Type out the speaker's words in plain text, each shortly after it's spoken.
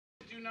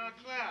not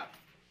clap,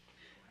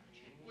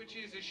 which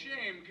is a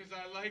shame because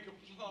I like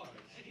applause.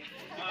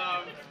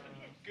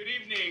 Good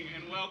evening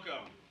and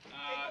welcome.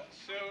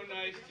 So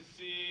nice to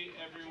see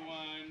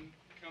everyone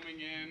coming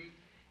in.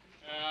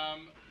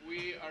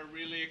 We are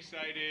really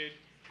excited,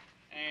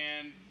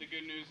 and the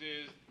good news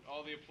is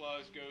all the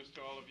applause goes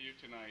to all of you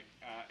tonight.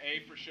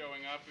 A, for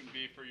showing up, and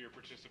B, for your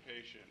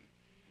participation.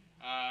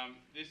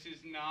 This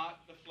is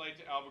not the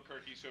flight to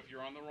Albuquerque, so if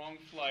you're on the wrong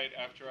flight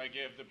after I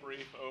give the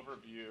brief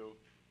overview,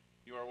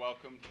 you are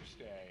welcome to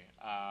stay.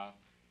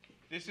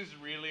 This is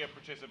really a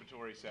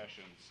participatory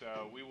session,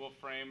 so we will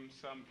frame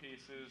some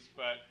pieces,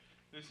 but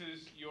this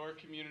is your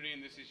community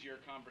and this is your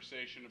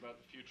conversation about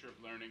the future of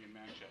learning in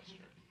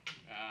Manchester.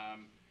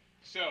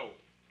 So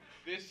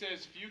this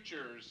says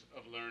Futures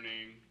of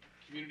Learning,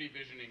 Community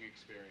Visioning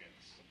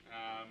Experience.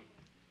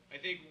 I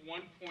think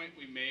one point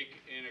we make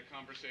in a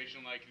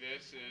conversation like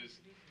this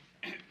is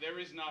there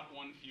is not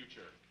one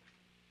future.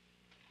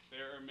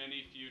 There are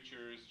many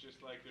futures,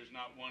 just like there's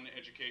not one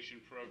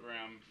education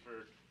program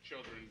for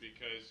children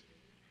because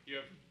you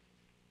have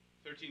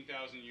 13,000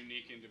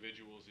 unique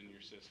individuals in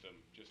your system,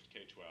 just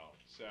K-12.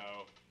 So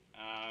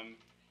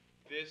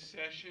this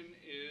session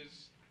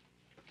is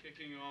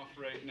kicking off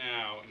right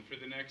now, and for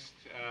the next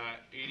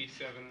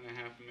 87 and a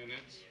half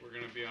minutes, we're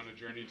going to be on a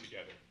journey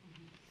together.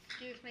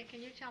 Excuse me, can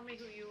you tell me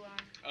who you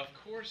are? Of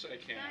course I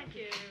can. Thank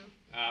you.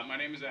 My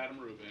name is Adam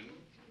Rubin,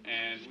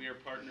 and we are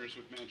partners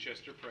with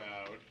Manchester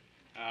Proud.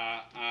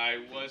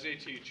 I was a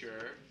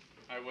teacher,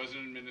 I was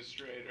an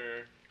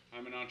administrator,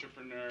 I'm an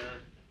entrepreneur,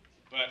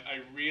 but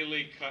I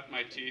really cut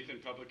my teeth in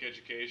public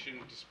education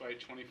despite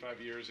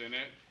 25 years in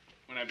it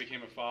when I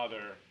became a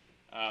father.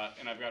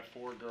 And I've got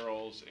 4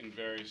 girls in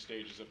various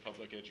stages of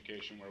public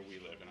education where we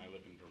live, and I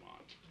live in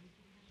Vermont.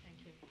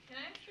 Thank you. Can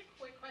I ask a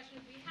quick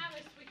question? We have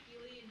a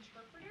Swahili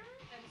interpreter,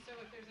 and so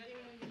if there's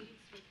anyone who needs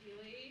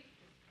Swahili.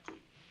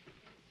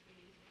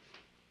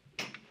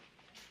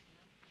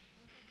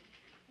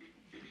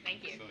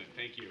 Thank you. Excellent.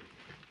 Thank you.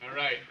 All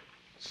right.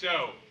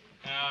 So,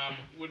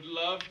 would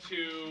love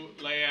to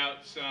lay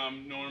out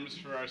some norms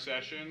for our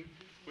session.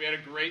 We had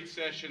a great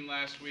session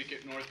last week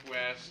at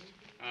Northwest.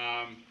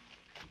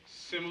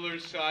 Similar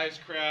size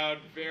crowd,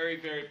 very,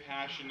 very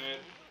passionate,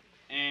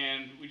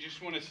 and we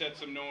just want to set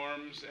some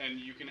norms, and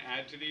you can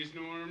add to these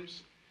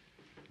norms.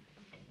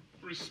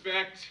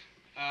 Respect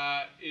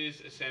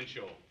is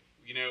essential.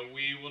 You know,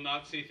 we will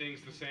not see things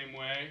the same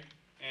way,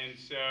 and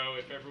so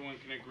if everyone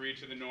can agree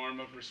to the norm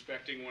of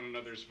respecting one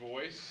another's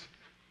voice.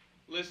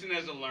 Listen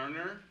as a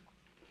learner.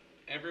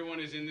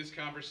 Everyone is in this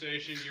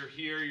conversation. You're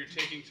here, you're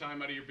taking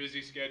time out of your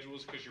busy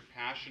schedules because you're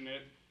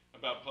passionate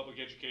about public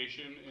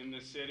education in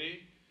this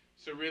city.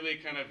 So really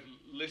kind of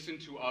listen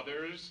to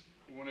others.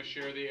 We want to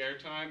share the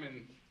airtime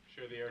and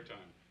share the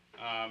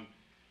airtime.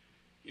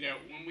 You know,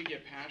 when we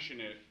get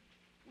passionate,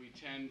 we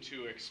tend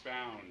to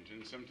expound,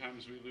 and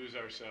sometimes we lose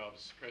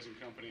ourselves, present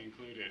company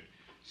included.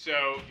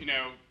 So, you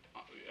know,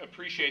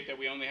 appreciate that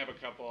we only have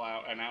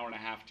an hour and a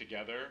half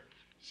together.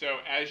 So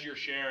as you're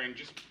sharing,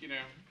 just, you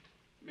know,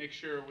 make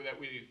sure that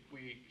we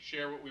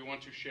share what we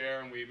want to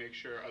share and we make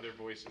sure other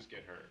voices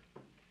get heard.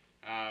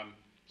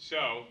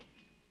 So,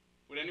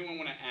 would anyone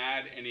want to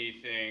add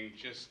anything,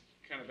 just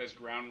kind of as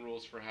ground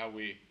rules for how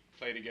we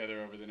play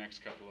together over the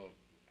next couple of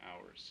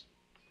hours?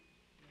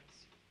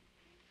 Yes.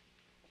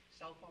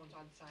 Cell phones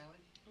on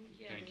silent.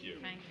 Yes. Thank you.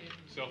 Thank you.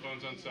 Cell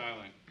phones on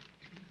silent.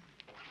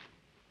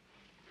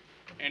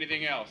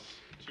 Anything else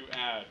to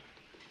add?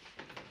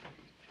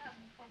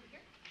 Over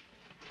here.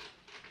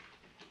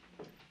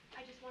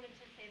 I just wanted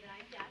to say that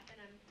I'm deaf and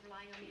I'm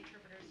relying on the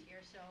interpreters here,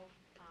 so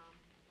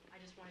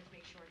I just wanted to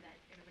make sure that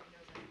everybody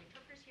knows that the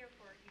interpreters here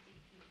for easy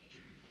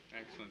communication.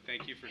 Excellent.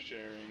 Thank you for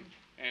sharing.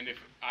 And if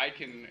I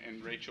can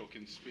and Rachel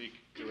can speak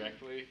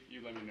directly,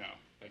 you let me know,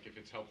 like if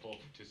it's helpful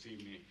to see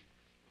me.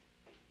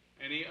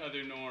 Any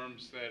other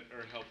norms that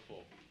are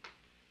helpful?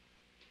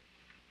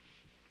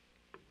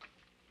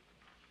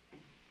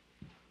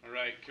 All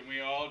right, can we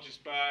all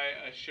just by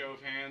a show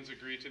of hands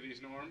agree to these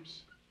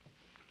norms?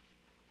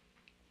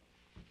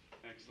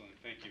 Excellent.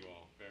 Thank you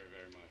all very,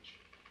 very much.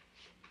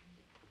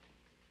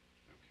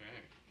 Okay.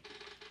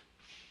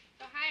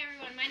 So hi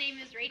everyone, my name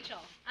is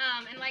Rachel.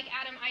 And like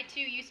Adam, I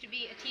too used to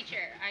be a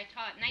teacher. I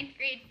taught 9th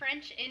grade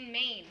French in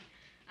Maine,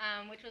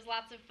 which was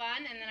lots of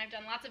fun, and then I've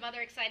done lots of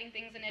other exciting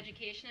things in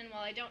education, and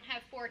while I don't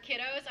have 4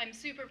 kiddos, I'm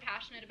super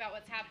passionate about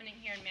what's happening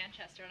here in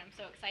Manchester, and I'm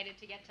so excited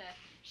to get to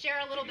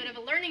share a little bit of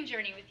a learning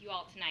journey with you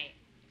all tonight.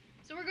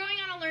 So we're going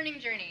on a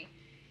learning journey.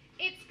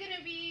 It's going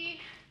to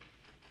be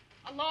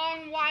a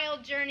long,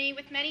 wild journey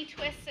with many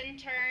twists and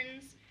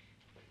turns.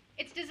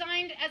 It's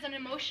designed as an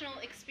emotional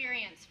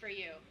experience for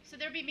you. So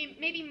there'll be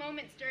maybe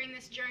moments during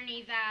this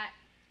journey that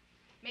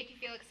make you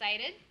feel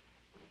excited,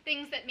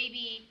 things that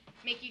maybe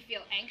make you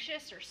feel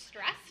anxious or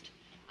stressed,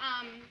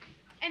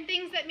 and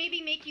things that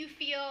maybe make you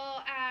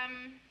feel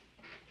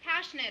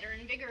passionate or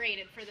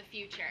invigorated for the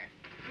future.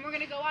 And we're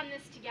going to go on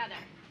this together.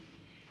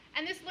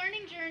 And this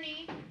learning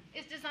journey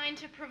is designed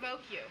to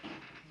provoke you.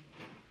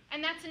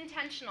 And that's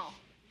intentional.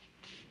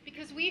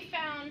 Because we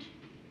found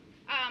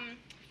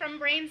from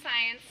brain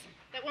science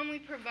that when we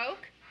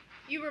provoke,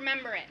 you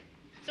remember it.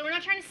 So we're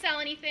not trying to sell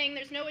anything.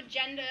 There's no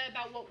agenda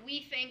about what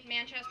we think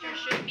Manchester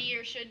should be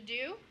or should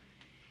do.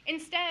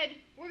 Instead,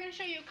 we're going to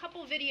show you a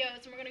couple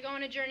videos, and we're going to go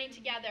on a journey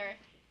together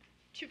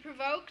to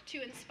provoke,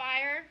 to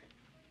inspire,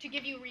 to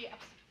give you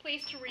a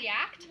place to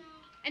react,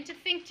 and to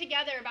think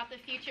together about the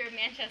future of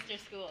Manchester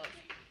schools,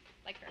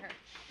 like for her.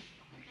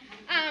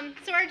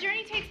 So our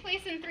journey takes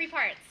place in 3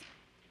 parts.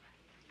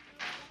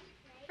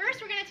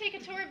 First, we're going to take a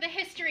tour of the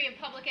history of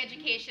public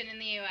education in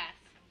the U.S.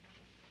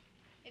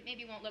 It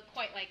maybe won't look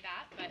quite like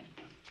that, but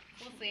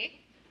we'll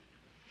see.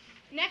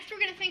 Next, we're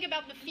going to think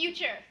about the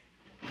future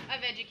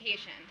of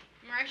education.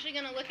 And we're actually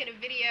going to look at a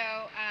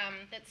video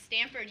that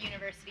Stanford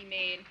University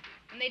made,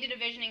 and they did a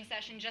visioning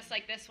session just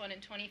like this one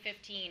in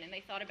 2015, and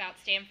they thought about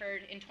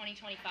Stanford in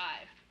 2025,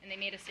 and they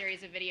made a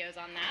series of videos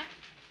on that.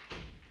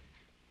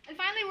 And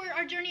finally,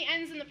 our journey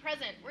ends in the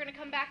present. We're going to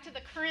come back to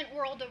the current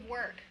world of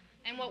work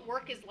and what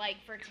work is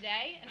like for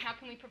today, and how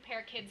can we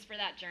prepare kids for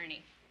that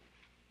journey.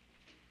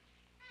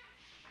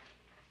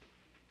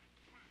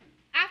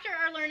 After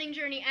our learning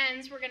journey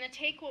ends, we're going to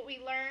take what we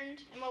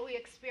learned and what we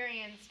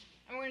experienced,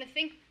 and we're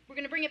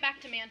going to bring it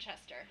back to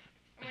Manchester.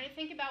 We're going to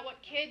think about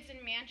what kids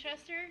in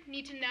Manchester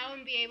need to know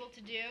and be able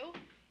to do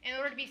in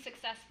order to be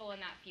successful in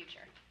that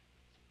future.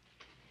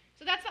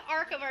 So that's the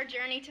arc of our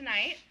journey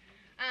tonight.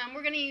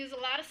 We're going to use a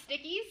lot of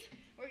stickies.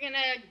 We're going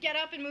to get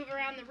up and move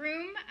around the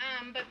room,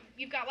 but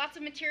you've got lots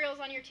of materials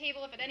on your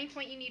table. If at any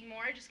point you need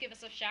more, just give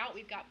us a shout.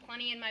 We've got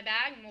plenty in my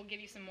bag, and we'll give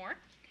you some more.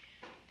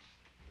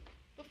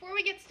 Before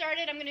we get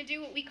started, I'm going to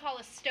do what we call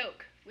a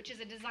stoke, which is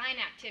a design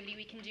activity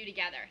we can do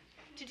together.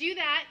 To do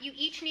that, you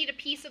each need a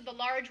piece of the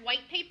large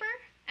white paper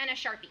and a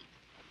Sharpie.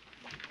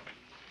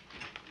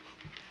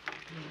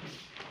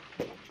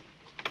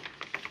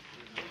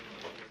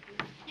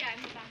 Yeah,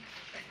 I'm back.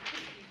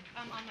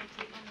 On the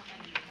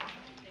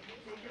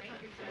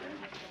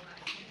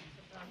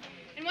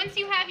And once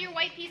you have your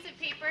white piece of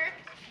paper,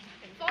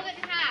 fold it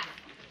in half,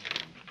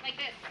 like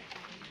this,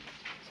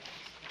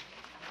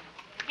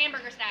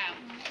 hamburger style.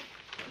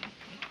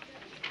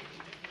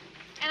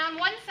 And on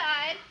one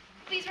side,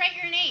 please write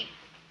your name.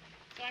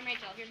 So I'm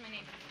Rachel. Here's my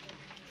name.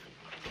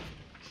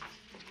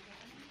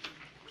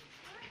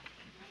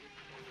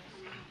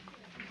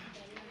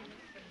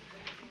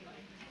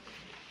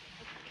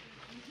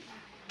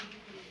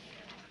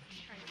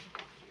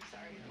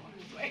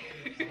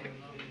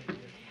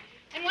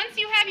 And once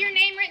you have your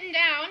name written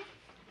down,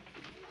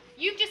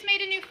 you've just made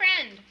a new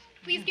friend.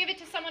 Please give it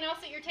to someone else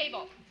at your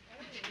table.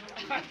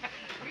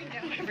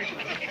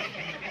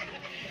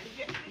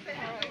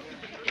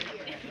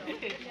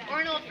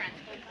 Or an old friend.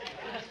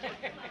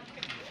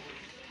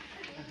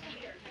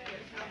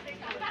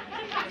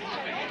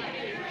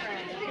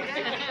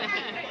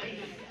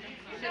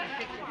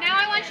 Now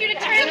I want you to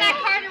turn that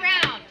card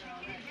around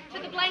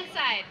to the blank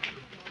side.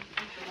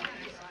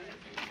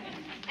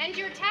 And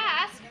your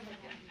task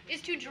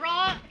is to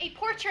draw a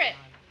portrait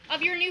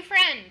of your new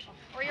friend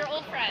or your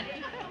old friend.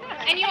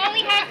 And you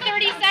only have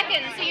 30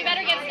 seconds, so you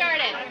better get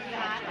started.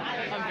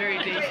 I'm very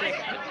basic.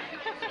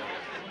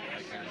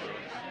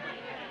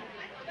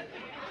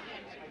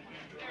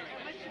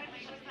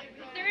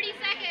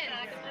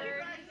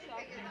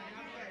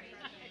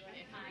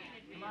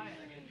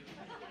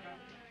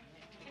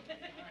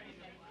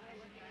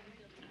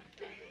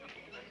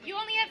 You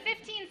only have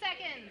 15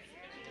 seconds.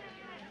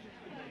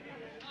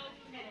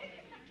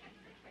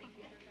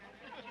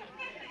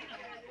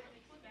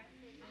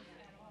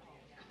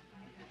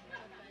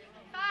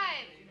 5,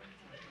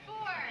 4,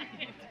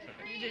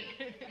 3,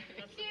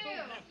 2,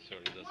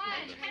 1.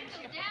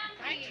 Pencils down,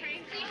 please.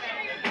 Please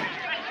share your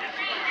portrait with your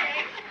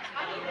friends.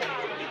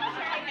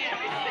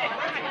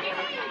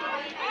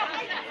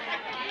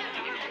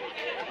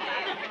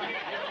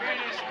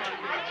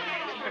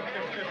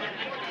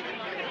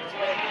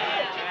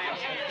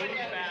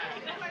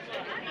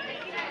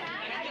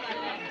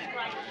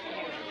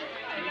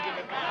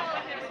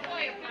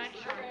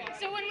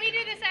 So when we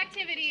do this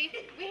activity,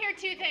 we hear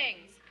 2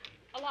 things,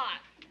 a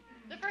lot.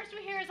 The first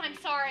we hear is, I'm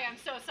sorry, I'm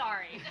so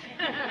sorry.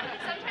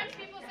 Sometimes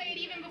people say it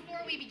even before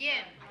we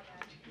begin.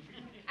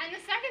 And the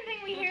second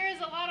thing we hear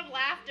is a lot of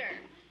laughter.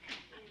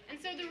 And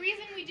so the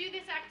reason we do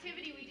this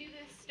activity, we do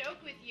this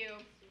stoke with you,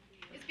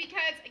 is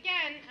because,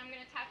 again, I'm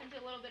going to tap into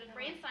a little bit of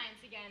brain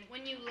science again.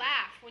 When you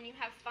laugh, when you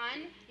have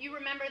fun, you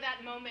remember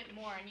that moment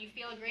more, and you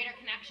feel a greater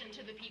connection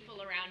to the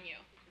people around you.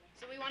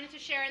 So we wanted to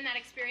share in that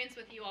experience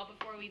with you all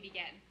before we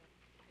begin.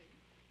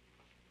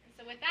 And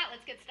so with that,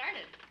 let's get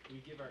started. Can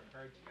we give our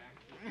cards back?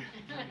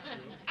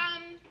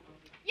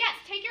 Yes,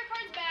 take your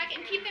cards back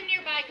and keep them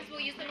nearby because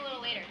we'll use them a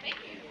little later. Thank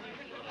you.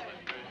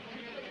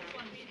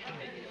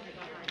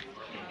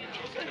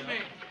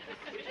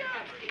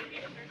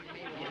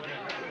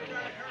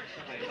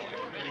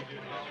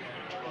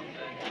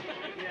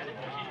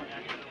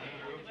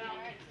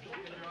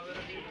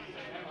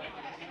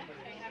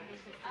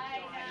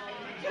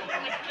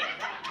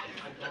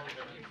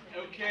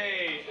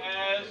 Okay,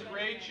 as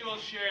Rachel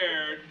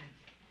shared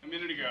a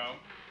minute ago,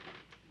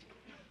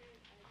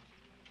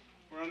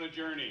 we're on a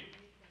journey.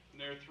 And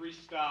there are 3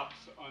 stops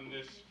on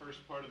this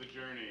first part of the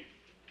journey.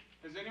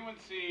 Has anyone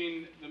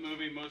seen the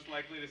movie Most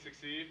Likely to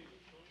Succeed?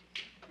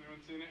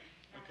 Anyone seen it?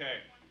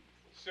 Okay.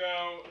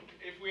 So,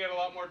 if we had a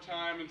lot more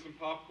time and some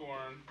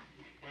popcorn,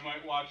 we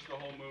might watch the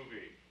whole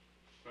movie.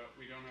 But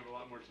we don't have a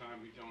lot more time,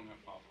 we don't have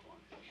popcorn.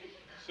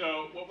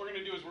 So, what we're going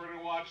to do is we're going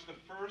to watch the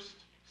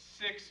first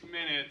 6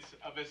 minutes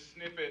of a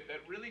snippet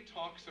that really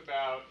talks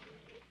about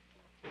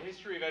the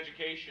history of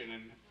education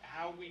and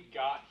how we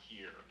got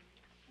here.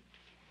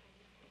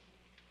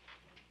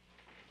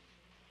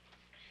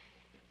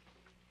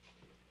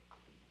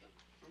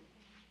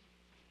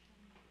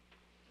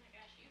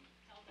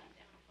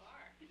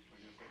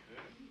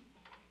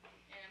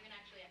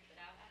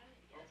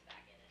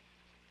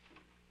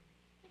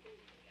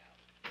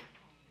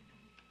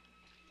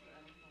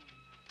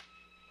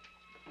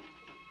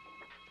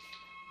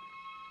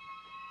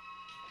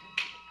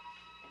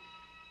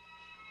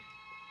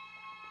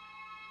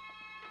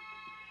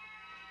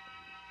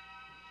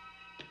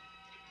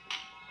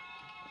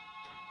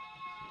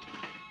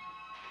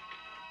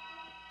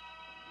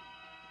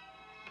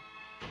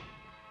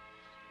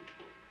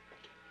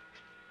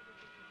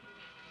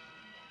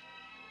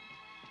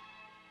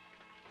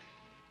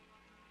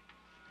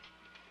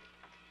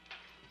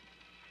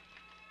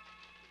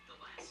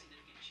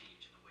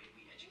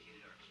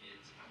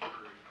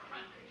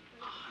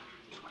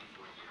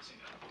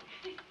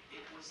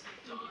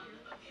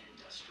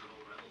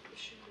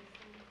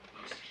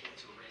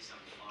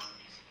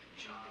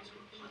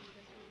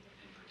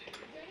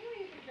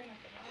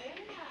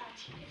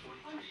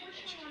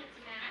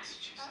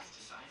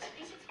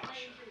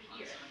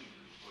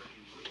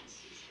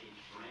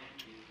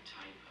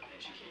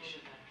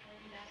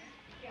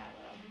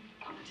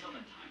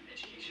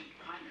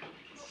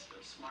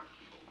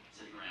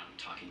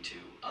 To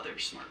other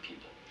smart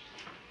people.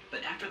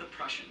 But after the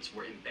Prussians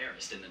were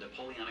embarrassed in the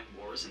Napoleonic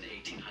Wars in the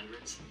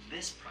 1800s,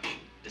 this Prussian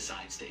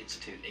decides to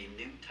institute a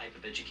new type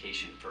of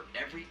education for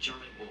every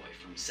German boy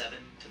from 7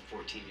 to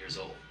 14 years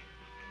old,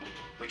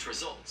 which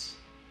results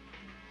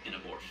in a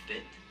more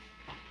fit,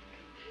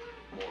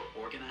 more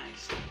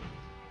organized,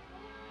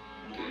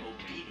 more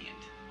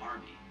obedient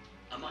army.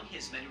 Among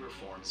his many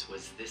reforms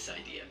was this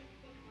idea: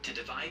 to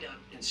divide up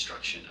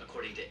instruction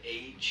according to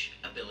age,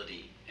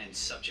 ability, and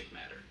subject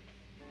matter.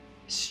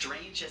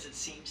 Strange as it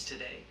seems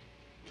today,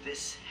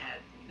 this had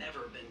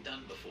never been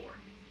done before.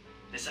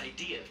 This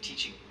idea of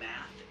teaching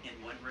math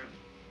in one room,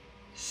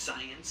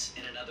 science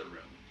in another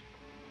room,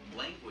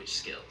 language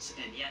skills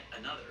in yet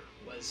another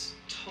was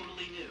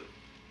totally new.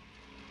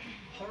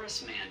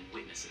 Horace Mann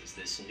witnesses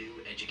this new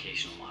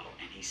educational model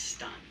and he's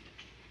stunned.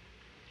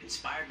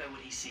 Inspired by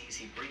what he sees,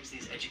 he brings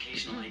these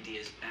educational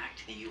ideas back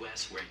to the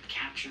US where it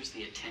captures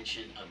the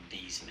attention of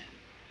these men.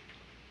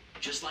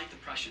 Just like the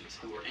Prussians,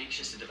 who were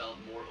anxious to develop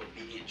more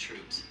obedient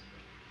troops,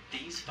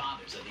 these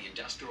fathers of the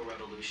Industrial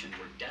Revolution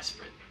were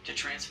desperate to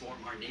transform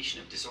our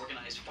nation of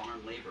disorganized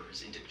farm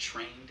laborers into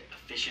trained,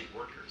 efficient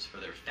workers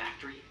for their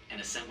factory and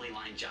assembly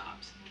line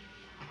jobs.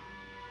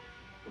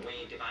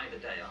 We divide the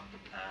day up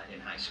in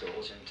high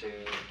schools into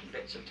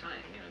bits of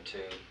time, to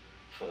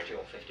 40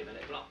 or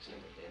 50-minute blocks, and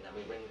then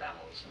we ring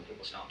bells and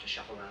people start to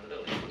shuffle around the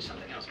building and do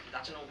something else.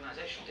 That's an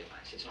organizational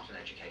device, it's not an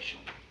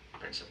educational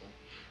principle.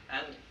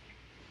 And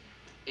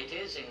it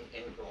is, in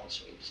broad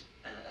sweeps,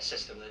 a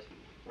system that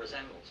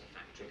resembles a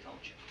factory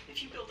culture.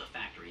 If you built a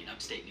factory in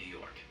upstate New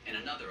York and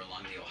another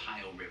along the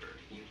Ohio River,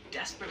 you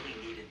desperately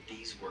needed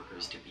these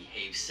workers to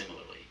behave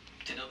similarly,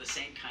 to know the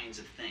same kinds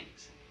of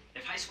things.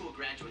 If high school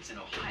graduates in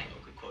Ohio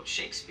could quote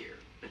Shakespeare,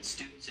 but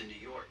students in New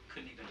York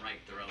couldn't even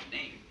write their own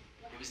name,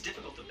 it was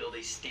difficult to build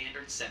a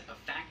standard set of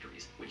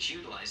factories which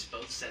utilized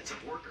both sets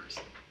of workers.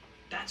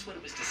 That's when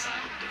it was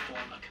decided to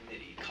form a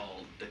committee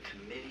called the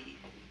Committee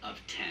of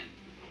 10.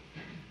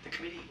 The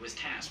committee was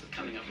tasked with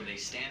coming up with a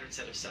standard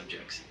set of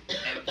subjects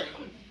every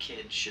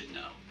kid should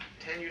know.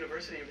 10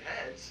 university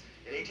heads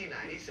in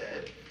 1890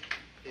 said,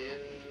 in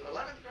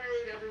 11th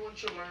grade, everyone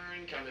should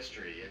learn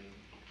chemistry. In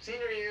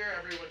senior year,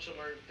 everyone should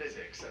learn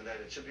physics, and that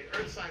it should be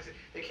earth science.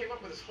 They came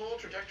up with this whole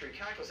trajectory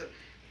calculus,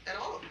 and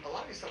a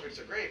lot of these subjects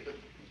are great, but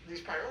these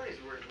priorities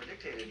were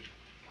dictated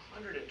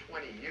 120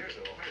 years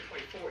ago,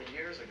 124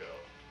 years ago.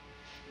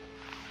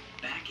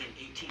 Back in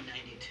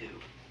 1892,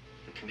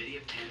 the Committee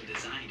of 10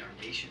 designed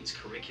our nation's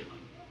curriculum,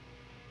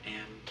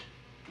 and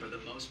for the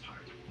most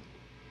part,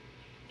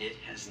 it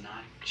has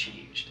not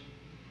changed.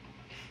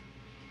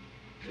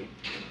 The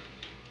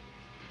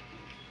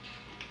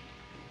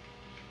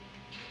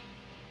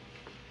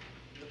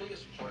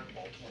biggest part of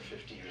Baltimore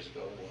 50 years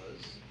ago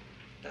was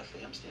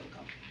Bethlehem Steel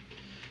Company.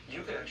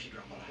 You could actually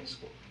drop out of high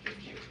school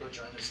 50 years ago,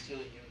 join the steel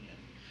union,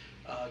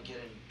 get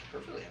a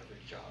perfectly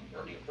average job,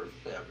 earning a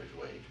perfectly average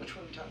wage, which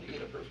would time to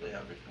get a perfectly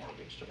average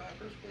mortgage, to buy a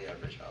perfectly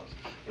average house,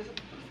 with a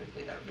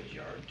perfectly average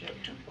yard, to have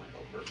 2.0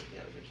 perfectly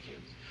average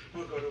kids, who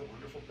would go to a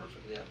wonderful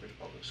perfectly average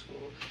public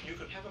school. You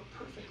could have a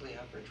perfectly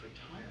average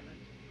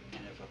retirement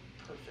and have a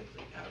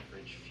perfectly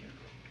average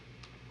funeral.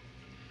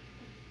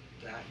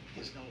 That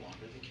is no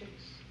longer the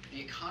case. The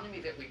economy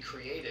that we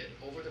created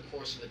over the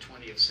course of the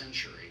 20th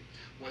century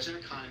was an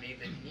economy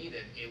that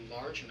needed a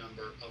large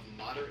number of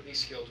moderately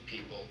skilled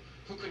people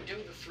who could do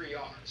the 3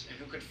 R's and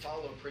who could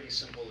follow pretty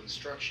simple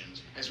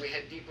instructions. As we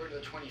head deeper into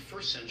the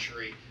 21st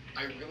century,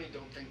 I really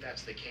don't think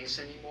that's the case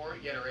anymore,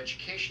 yet our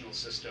educational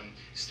system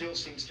still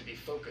seems to be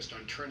focused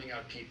on turning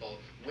out people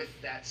with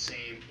that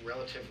same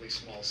relatively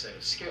small set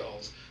of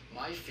skills.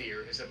 My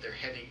fear is that they're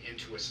heading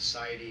into a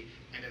society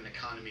and an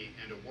economy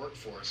and a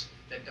workforce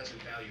that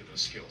doesn't value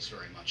those skills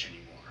very much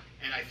anymore.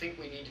 And I think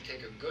we need to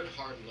take a good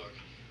hard look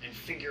and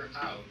figure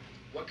out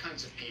what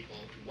kinds of people,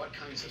 what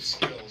kinds of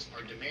skills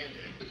are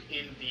demanded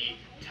in the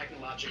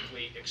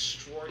technologically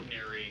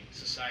extraordinary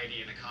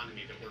society and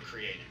economy that we're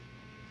creating.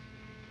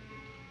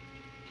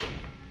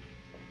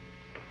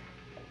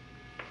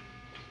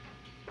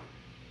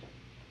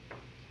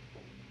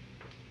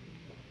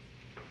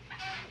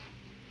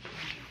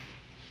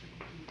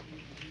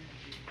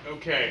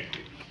 Okay.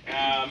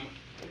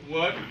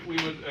 What we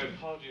would,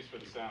 apologies for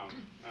the sound.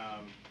 I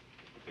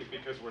think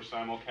because we're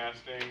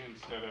simulcasting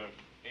instead of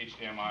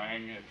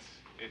HDMIing,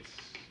 it's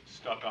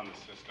stuck on the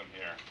system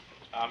here.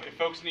 If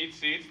folks need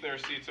seats, there are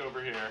seats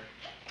over here.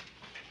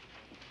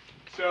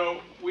 So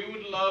we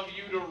would love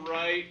you to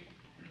write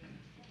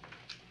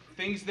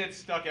things that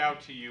stuck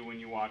out to you when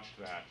you watched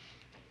that.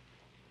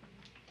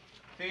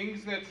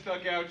 Things that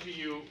stuck out to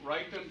you,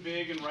 write them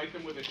big and write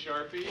them with a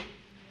Sharpie.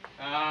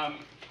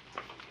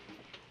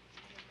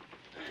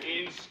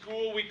 In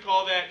school, we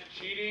call that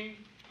cheating.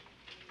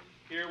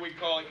 Here, we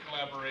call it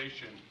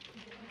collaboration.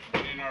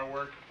 And in our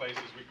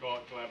workplaces, we call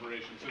it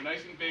collaboration. So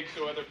nice and big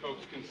so other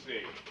folks can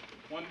see.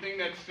 One thing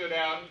that stood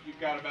out, you've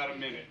got about a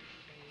minute.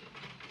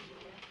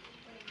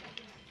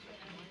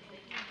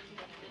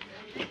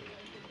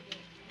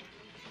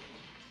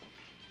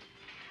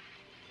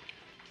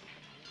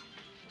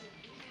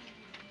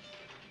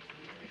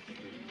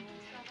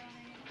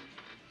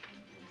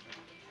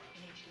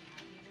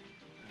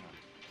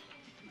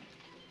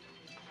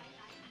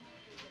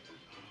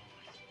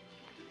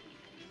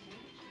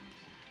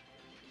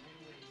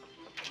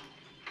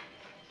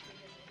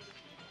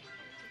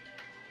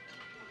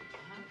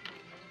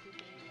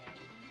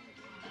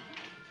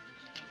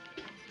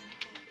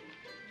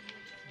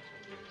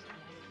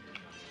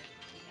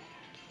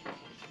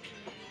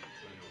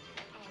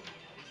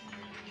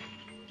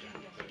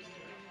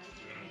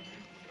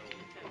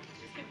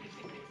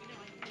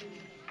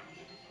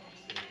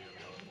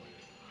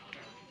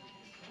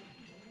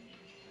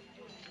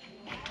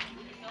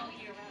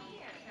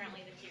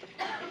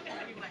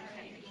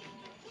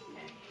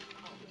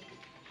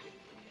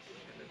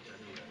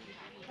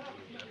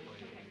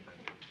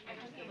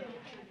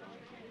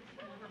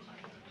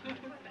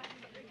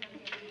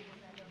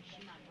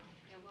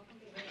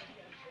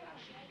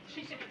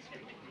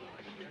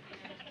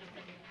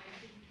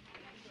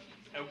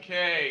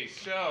 Okay,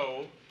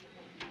 so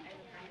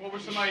what were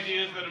some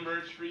ideas that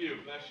emerged for you?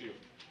 Bless you.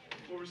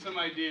 What were some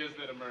ideas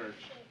that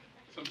emerged?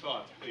 Some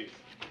thoughts, please.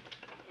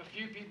 A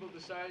few people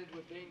decided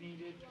what they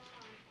needed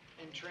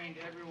and trained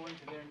everyone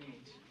to their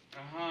needs.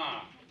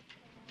 Uh-huh.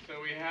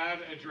 So we had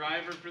a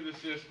driver for the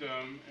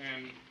system,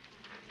 and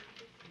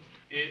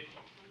it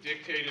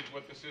dictated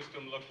what the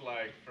system looked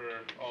like for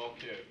all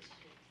kids.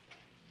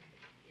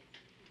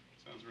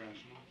 Sounds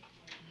rational.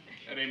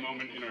 At a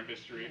moment in our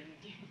history.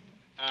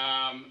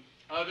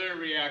 Other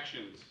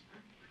reactions?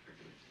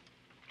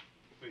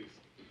 Please.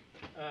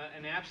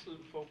 An absolute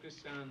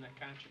focus on the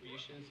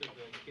contributions of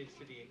the kids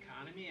to the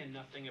economy and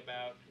nothing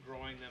about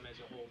growing them as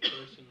a whole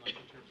person, like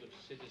in terms of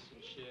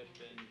citizenship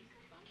and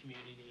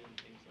community and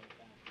things like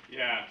that.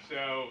 Yeah,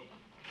 so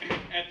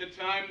at the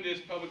time this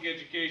public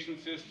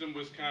education system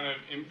was kind of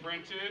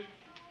imprinted,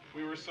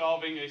 we were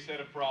solving a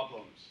set of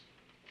problems.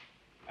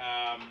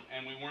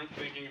 And we weren't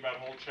thinking about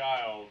whole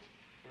child,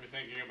 we were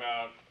thinking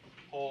about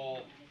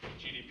whole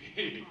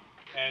GDP.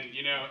 And,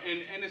 you know,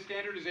 and a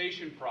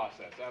standardization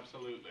process,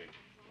 absolutely.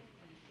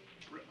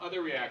 Other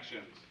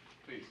reactions,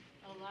 please.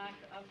 A lack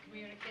of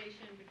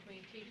communication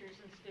between teachers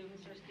and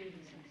students or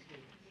students and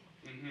students.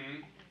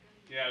 Mm-hmm.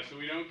 Yeah, so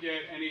we don't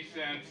get any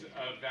sense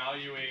of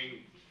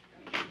valuing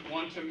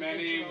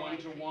one-to-many,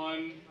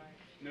 one-to-one,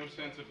 no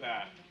sense of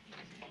that.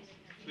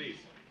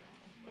 Please.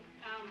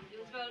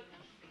 It was about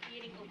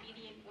creating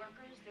obedient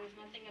workers. There was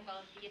nothing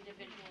about the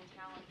individual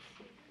talents,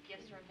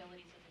 gifts, or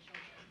abilities of the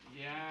children.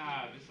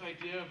 Yeah, this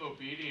idea of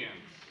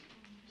obedience,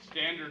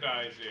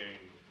 standardizing,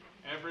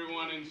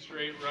 everyone in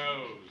straight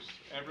rows,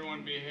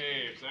 everyone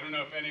behaves. I don't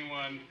know if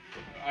anyone,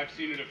 I've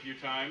seen it a few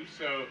times,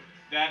 so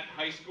that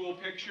high school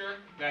picture,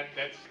 that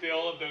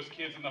still of those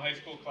kids in the high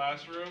school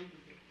classroom,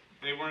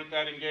 they weren't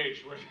that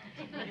engaged, were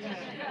they?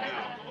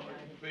 No.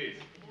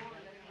 Please.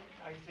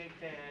 I think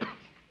that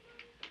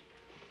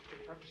the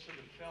purpose of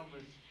the film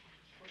is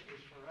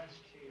for us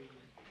to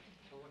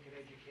look at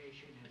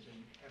education as an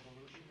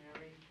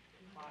evolutionary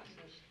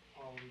process,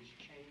 always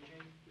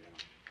changing,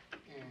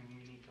 and we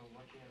need to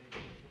look at it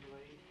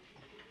differently.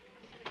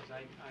 Because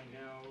I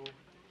know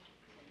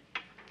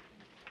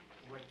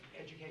what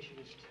education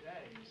is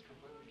today is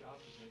completely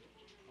opposite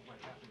of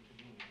what happened to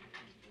me in the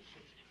 50s and the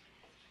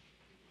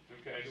 60s.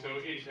 Okay, so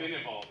it's been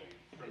evolving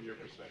from your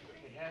perspective.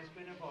 It has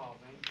been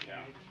evolving,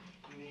 Yeah. and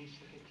it needs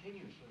to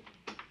continuously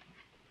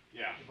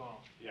Yeah.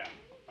 evolve. Yeah.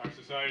 Our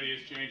society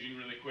is changing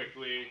really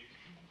quickly,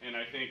 and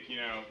I think, you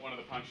know, one of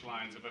the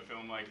punchlines of a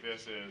film like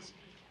this is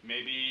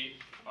maybe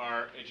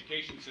our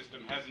education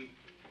system hasn't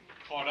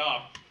caught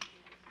up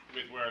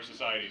with where our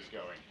society is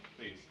going.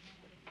 Please.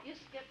 You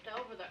skipped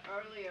over the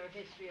earlier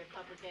history of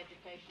public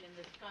education in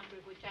this country,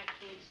 which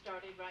actually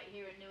started right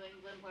here in New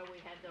England, where we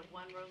had the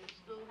one-room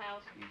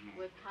schoolhouse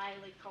with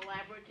highly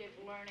collaborative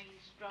learning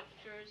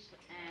structures,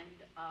 and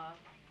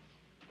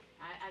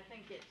I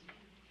think it's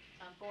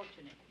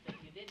unfortunate that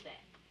you did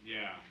that.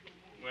 Yeah.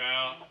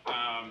 Well,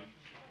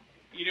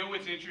 you know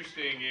what's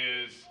interesting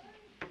is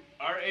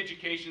our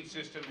education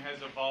system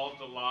has evolved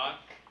a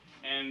lot,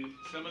 and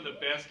some of the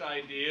best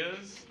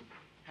ideas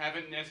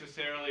haven't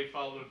necessarily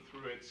followed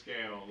through at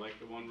scale, like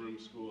the one-room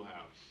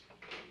schoolhouse.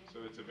 So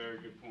it's a very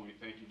good point.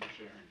 Thank you for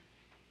sharing.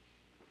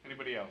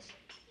 Anybody else?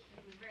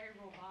 It was very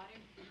robotic.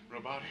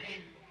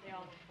 Robotic? They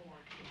all were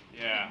bored.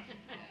 Yeah.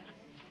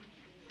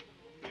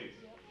 Please.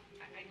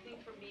 I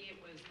think for me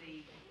it was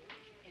the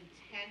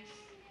intense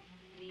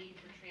need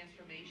for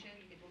transformation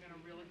if we're going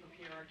to really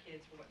prepare our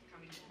kids for what's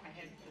coming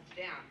ahead for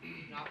them,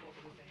 not what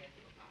was ahead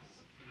for us.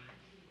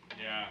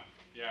 Yeah,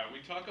 yeah. We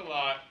talk a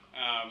lot.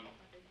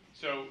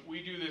 So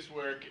we do this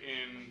work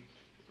in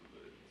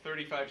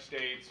 35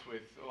 states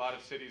with a lot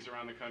of cities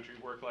around the country,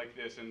 work like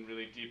this and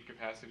really deep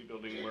capacity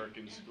building work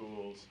in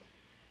schools.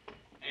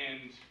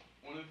 And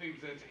one of the things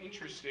that's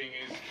interesting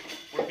is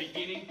we're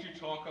beginning to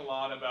talk a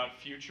lot about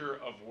future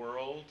of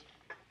world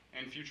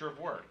and future of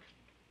work.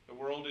 The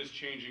world is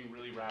changing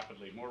really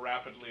rapidly, more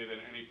rapidly than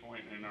any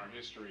point in our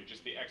history,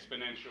 just the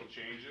exponential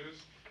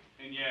changes.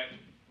 And yet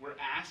we're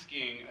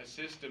asking a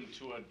system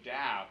to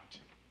adapt,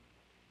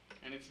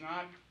 and it's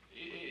not,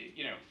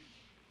 you know,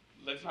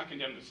 let's not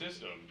condemn the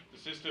system. The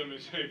system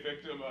is a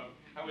victim of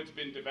how it's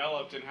been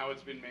developed and how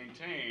it's been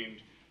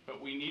maintained,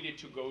 but we need it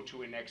to go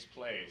to a next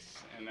place,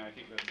 and I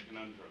think that's a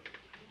conundrum.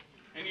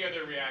 Any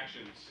other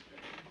reactions,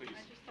 please?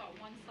 I just thought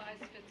one size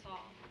fits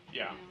all.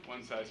 Yeah,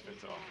 one size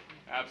fits all.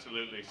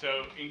 Absolutely.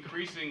 So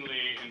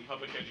increasingly in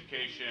public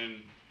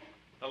education,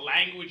 the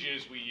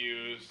languages we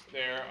use,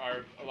 there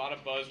are a lot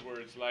of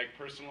buzzwords like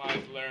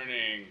personalized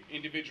learning,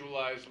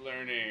 individualized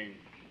learning,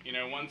 you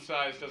know, one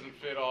size doesn't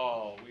fit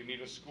all, we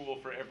need a school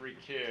for every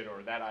kid,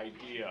 or that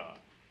idea.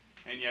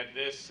 And yet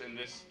this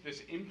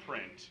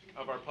imprint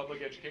of our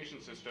public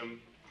education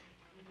system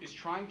is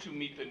trying to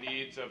meet the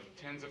needs of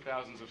tens of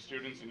thousands of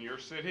students in your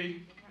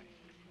city,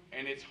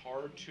 and it's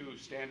hard to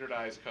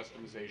standardize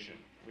customization.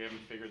 We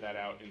haven't figured that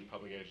out in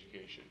public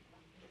education.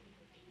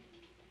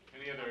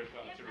 Any other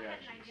thoughts or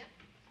reactions?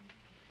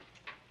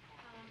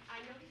 I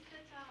noticed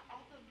that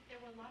there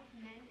were a lot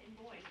of men and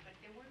boys, but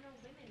there were no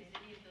women in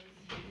any of those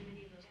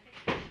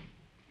pictures.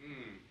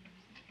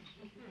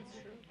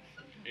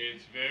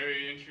 It's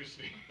very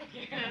interesting.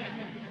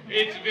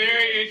 It's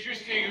very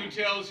interesting who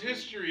tells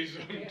history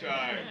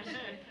sometimes.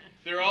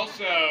 There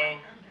also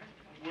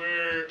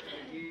were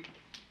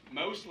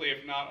mostly,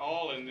 if not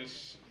all, in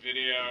this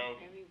video,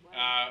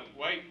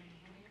 white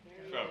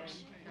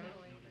folks.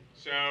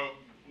 So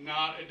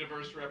not a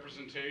diverse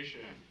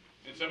representation.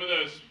 In some of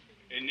those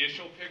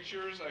initial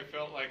pictures, I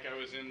felt like I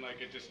was in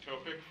like a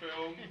dystopic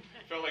film.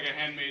 Felt like a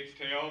Handmaid's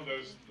Tale,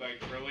 those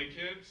like early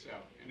kids. So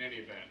in any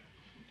event,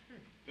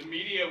 the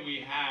media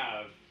we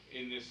have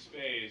in this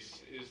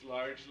space is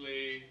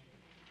largely,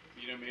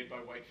 you know, made by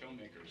white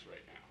filmmakers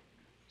right now.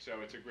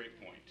 So it's a great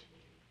point.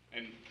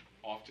 And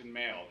often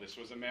male. This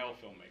was a male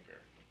filmmaker.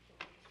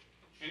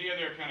 Any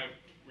other kind of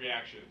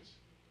reactions?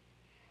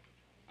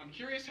 I'm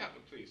curious how,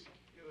 please.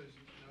 There was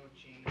no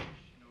change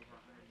in over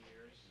 100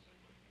 years.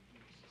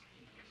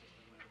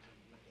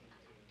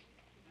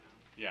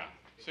 Yeah.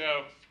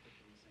 So,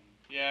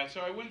 yeah,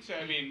 so I wouldn't say,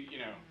 I mean, you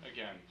know,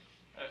 again,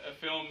 a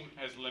film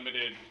has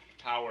limited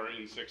power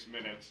in 6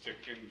 minutes to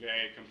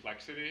convey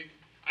complexity.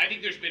 I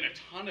think there's been a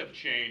ton of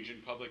change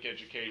in public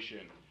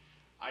education.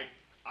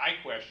 I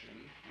question,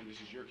 and this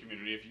is your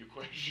community, if you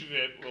question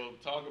it, we'll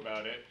talk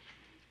about it,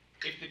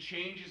 if the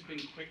change has been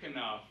quick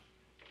enough,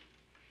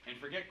 and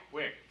forget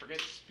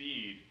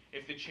speed,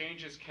 if the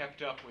change has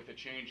kept up with a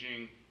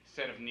changing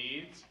set of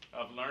needs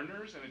of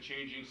learners and a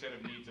changing set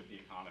of needs of the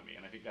economy.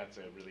 And I think that's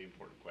a really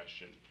important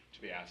question to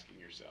be asking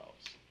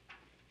yourselves.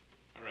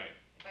 All right.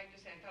 If I can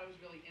just say, I thought it was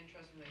really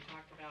interesting they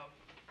talked about,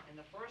 and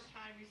the first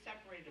time we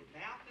separated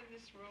math in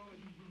this room,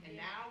 and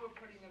now we're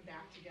putting them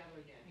back together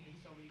again in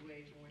so many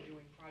ways when we're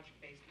doing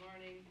project-based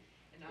learning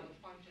and other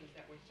functions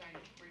that we're trying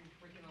to bring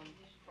curriculum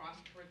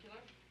cross-curricular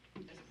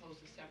as opposed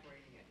to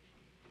separating it.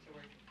 So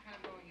we're kind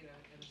of going in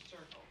a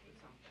circle with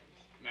some things.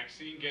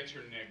 Maxine gets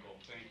her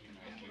nickel. Thank you,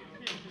 Maxine.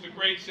 It's a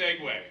great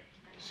segue.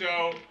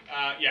 So,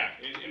 yeah,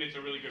 and it's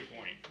a really good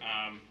point.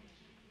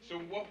 So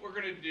what we're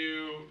going to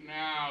do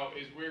now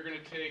is we're going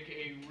to take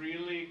a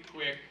really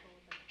quick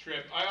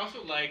trip. I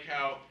also like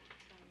how,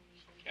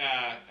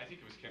 I think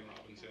it was Ken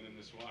Robinson in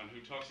this one, who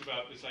talks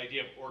about this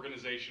idea of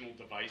organizational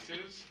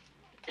devices.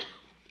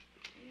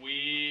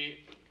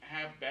 We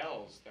have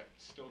bells that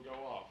still go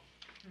off.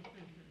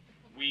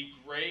 We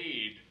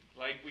grade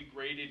like we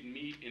graded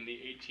meat in the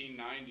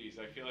 1890s.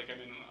 I feel like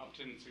I'm in an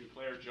Upton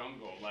Sinclair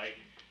jungle. Like,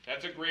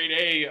 that's a grade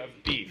A of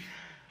beef.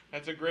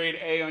 That's a grade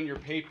A on your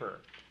paper.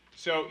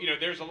 So,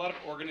 there's a lot of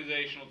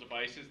organizational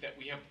devices that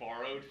we have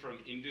borrowed from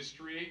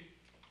industry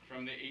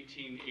from the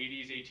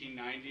 1880s,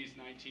 1890s,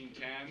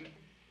 1910.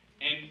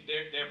 And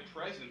they're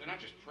present. They're not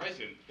just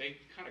present. They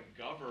kind of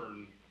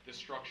govern the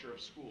structure of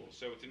school.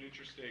 So it's an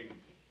interesting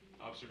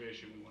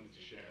observation we wanted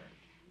to share.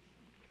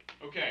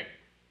 Okay,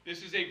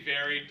 this is a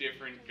very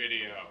different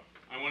video.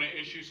 I want to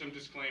issue some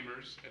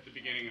disclaimers at the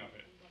beginning of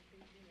it.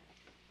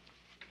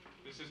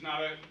 This is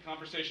not a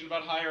conversation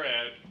about higher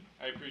ed.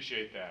 I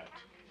appreciate that.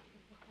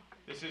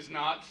 This is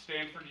not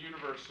Stanford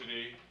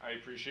University. I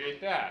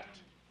appreciate that.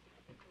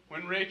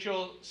 When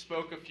Rachel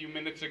spoke a few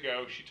minutes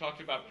ago, she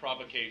talked about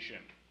provocation.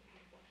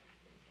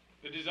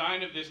 The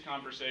design of this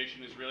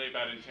conversation is really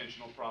about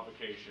intentional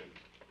provocation.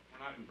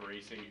 We're not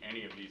embracing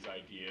any of these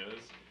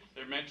ideas.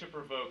 They're meant to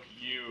provoke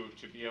you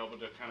to be able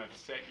to kind of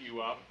set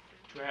you up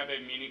to have a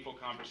meaningful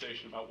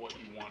conversation about what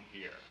you want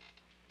here.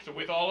 So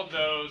with all of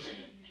those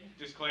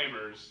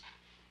disclaimers,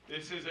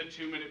 this is a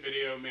 2-minute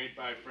video made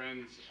by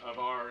friends of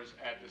ours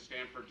at the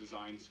Stanford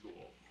Design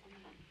School.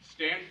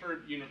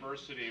 Stanford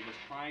University was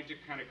trying to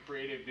kind of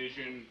create a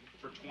vision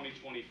for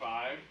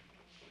 2025,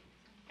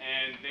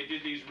 and they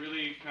did these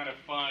really kind of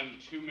fun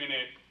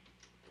 2-minute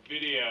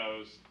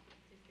videos,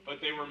 but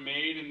they were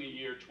made in the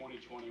year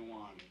 2021.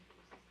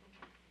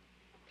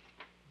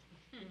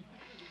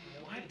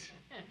 What?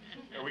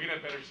 Are we going to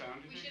have better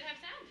sound? We should have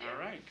sound, too. All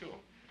right, cool.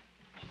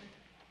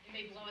 It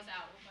may blow us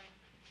out.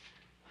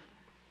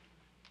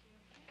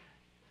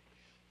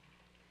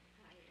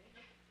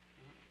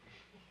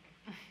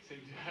 Seem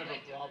to have a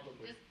problem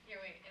with... Just, here,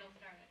 wait, it'll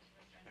start it.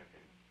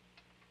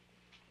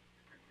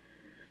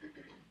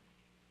 Okay.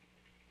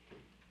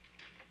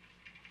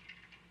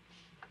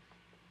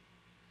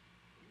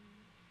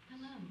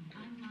 Hello,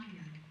 I'm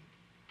Maya.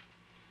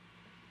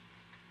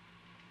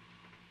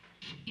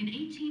 In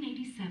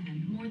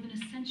 1887, more than a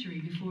century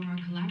before our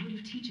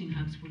collaborative teaching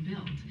hubs were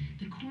built,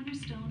 the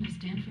cornerstone of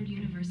Stanford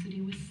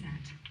University was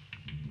set.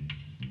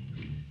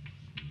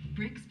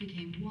 Bricks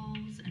became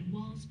walls, and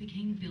walls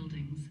became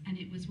buildings, and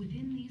it was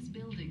within these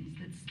buildings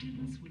that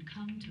students would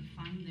come to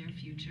find their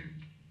future.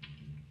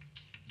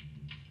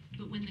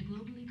 But when the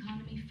global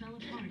economy fell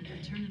apart at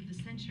the turn of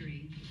the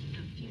century,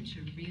 the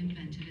future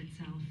reinvented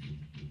itself.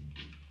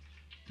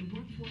 The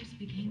workforce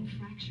became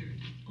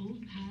fractured,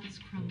 old paths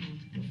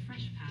crumbled, and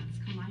fresh paths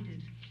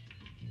collided.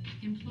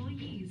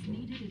 Employees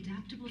needed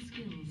adaptable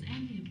skills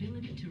and the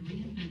ability to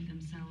reinvent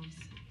themselves.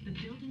 The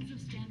buildings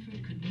of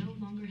Stanford could no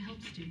longer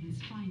help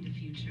students find a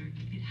future.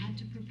 It had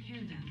to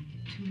prepare them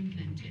to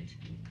invent it.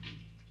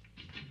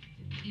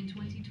 In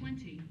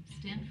 2020,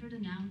 Stanford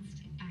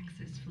announced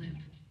Axis Flip.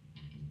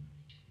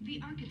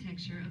 The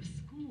architecture of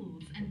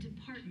schools and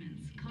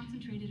departments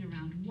concentrated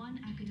around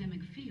one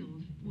academic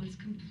field was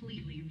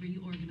completely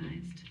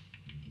reorganized.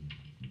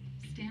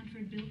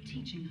 Stanford built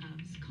teaching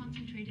hubs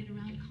concentrated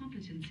around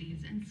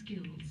competencies and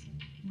skills,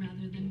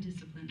 rather than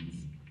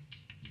disciplines.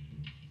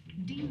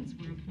 Deans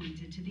were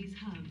appointed to these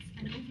hubs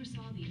and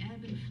oversaw the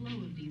ebb and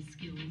flow of these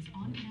skills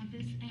on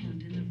campus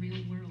and in the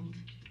real world.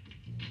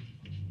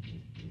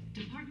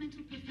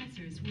 Departmental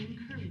professors were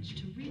encouraged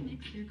to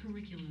remix their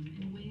curriculum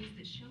in ways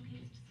that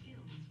showcased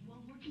skills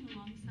while working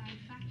alongside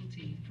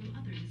faculty from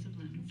other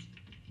disciplines.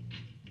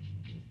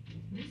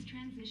 This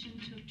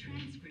transition took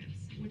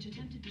transcripts, which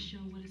attempted to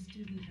show what a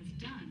student has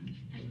done,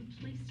 and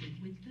replaced it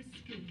with the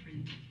skill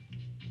print.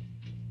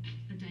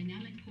 A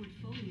dynamic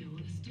portfolio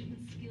of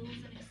student skills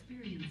and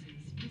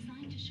experiences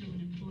designed to show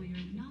an employer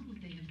not what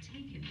they have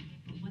taken,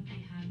 but what they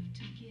have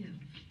to give.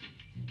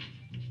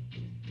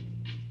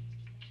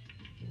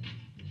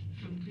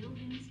 From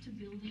buildings to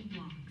building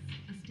blocks,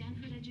 a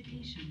Stanford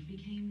education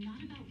became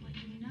not about what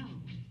you know,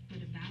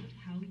 but about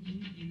how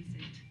you use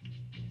it.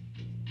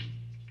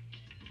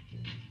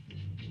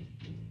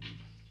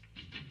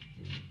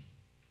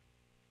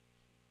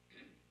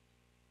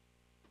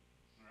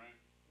 All right.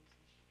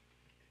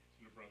 It's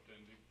an abrupt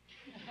ending.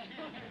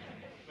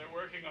 They're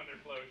working on their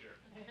closure.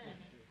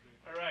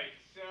 All right,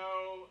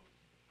 so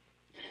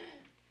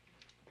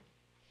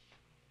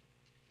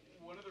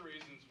one of the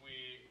reasons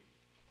we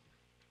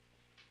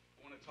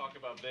want to talk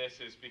about this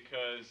is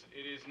because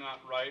it is not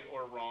right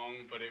or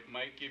wrong, but it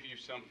might give you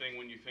something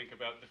when you think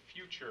about the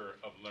future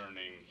of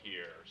learning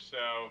here.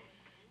 So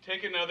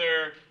take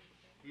another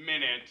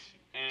minute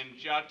and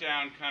jot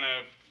down kind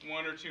of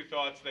 1 or 2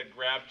 thoughts that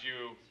grabbed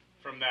you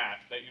from that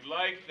you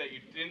liked, that you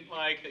didn't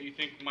like, that you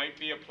think might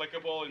be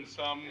applicable in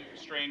some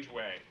strange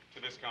way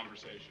to this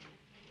conversation.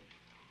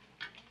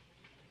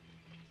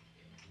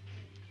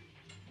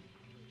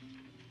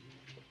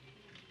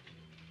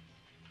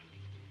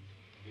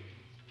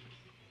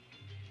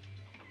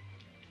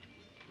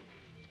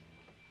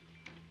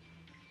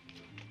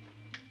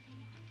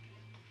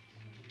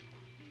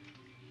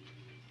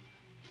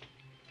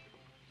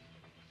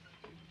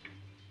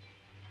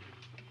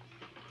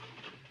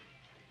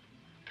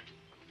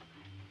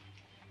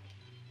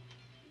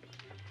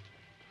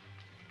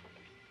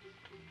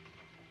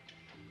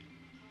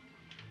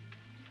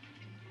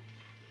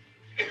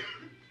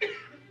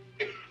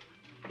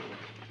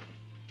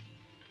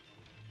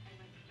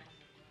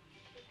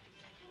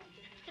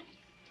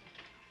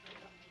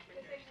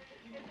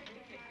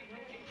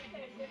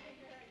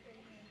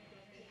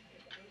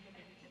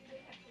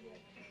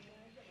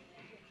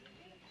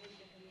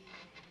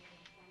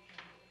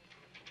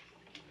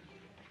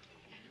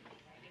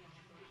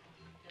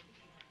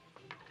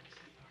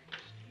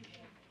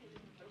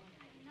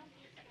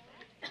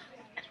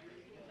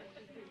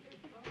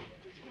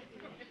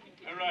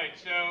 right,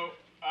 so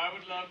I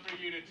would love for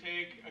you to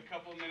take a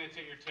couple minutes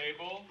at your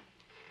table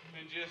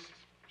and just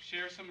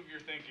share some of your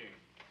thinking.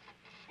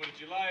 What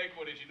did you like?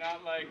 What did you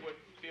not like? What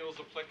feels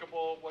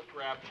applicable? What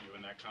grabbed you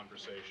in that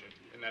conversation,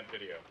 in that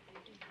video?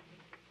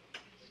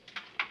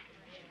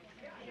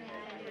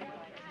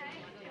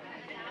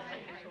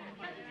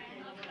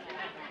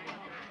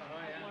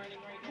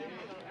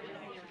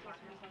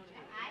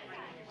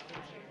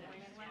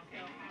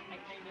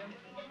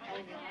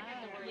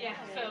 Yeah,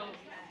 so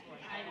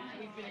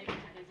we've been able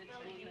to visit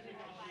schools that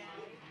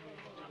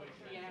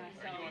yeah,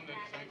 so Are you on the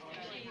site?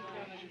 she's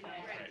doing the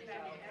design, so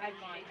I've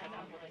gone to a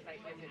couple of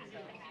site visits, so.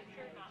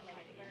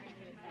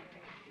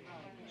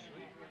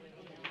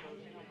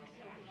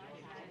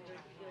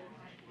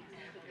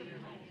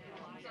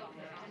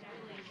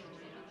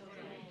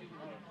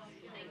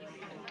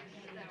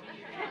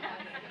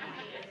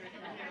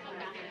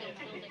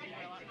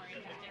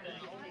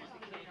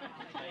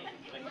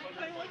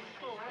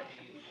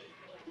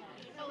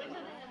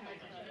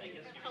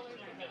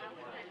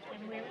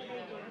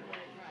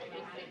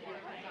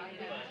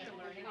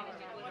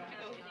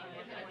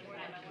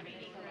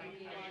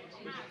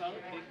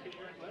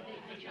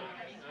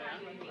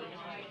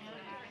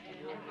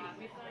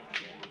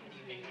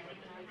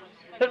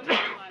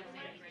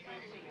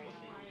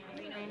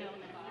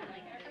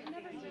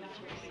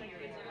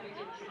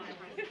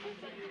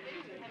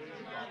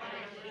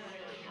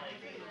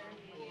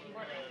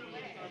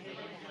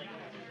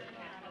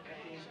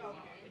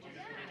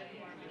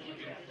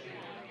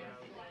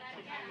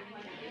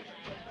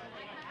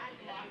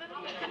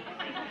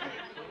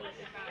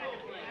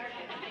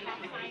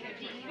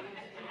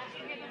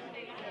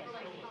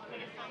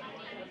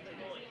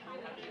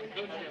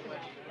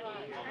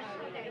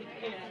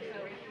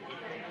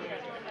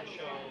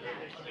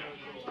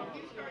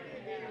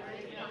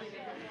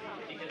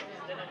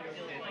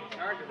 It's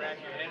hard to wrap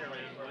your head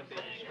around what they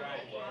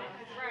described.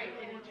 Right,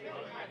 and it's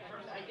really hard,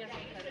 I guess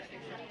because it's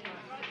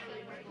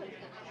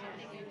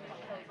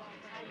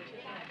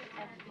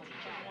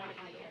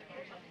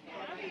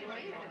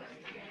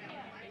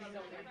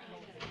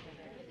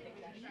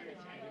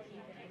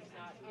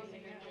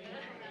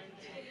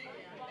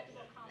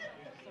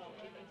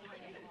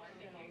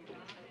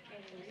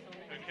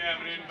Okay, I'm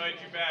going to invite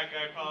you back.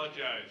 I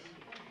apologize.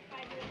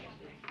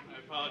 I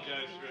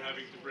apologize for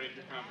having to break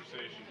your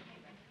conversation.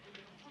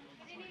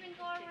 Didn't even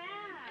go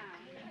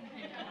around.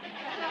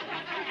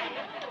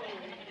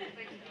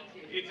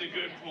 It's a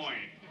good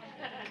point.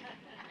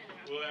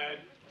 We'll add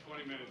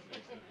 20 minutes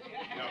next time.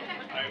 No,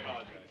 I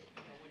apologize.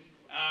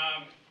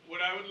 What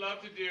I would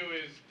love to do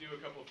is do a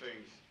couple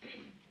things.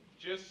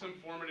 Just some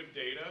formative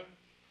data.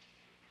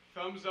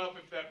 Thumbs up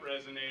if that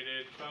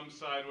resonated. Thumbs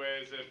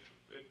sideways if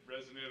it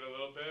resonated a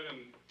little bit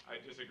and I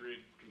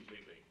disagreed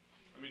completely.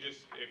 Let me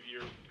just, if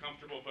you're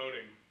comfortable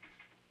voting.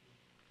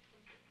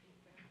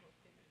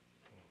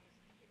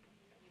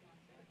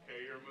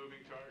 Okay, you're a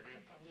moving target.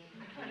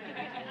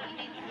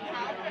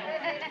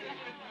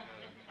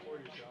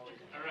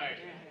 All right.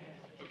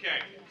 Okay,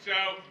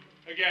 so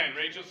again,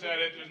 Rachel said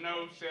it, there's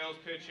no sales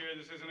pitch here.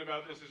 This isn't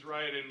about this is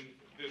right and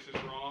this is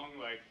wrong,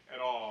 like, at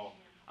all.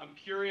 I'm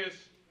curious,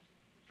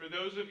 for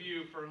those of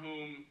you for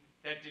whom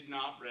that did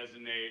not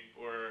resonate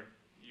or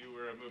you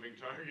were a moving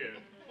target,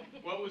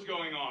 what was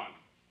going on?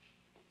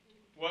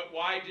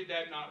 Why did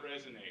that not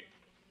resonate?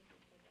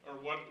 Or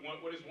what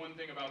is one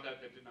thing about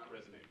that that did not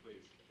resonate,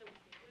 please? So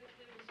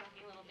we were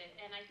talking a little bit,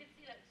 and I could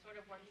see that sort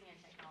of working in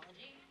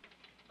technology,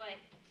 but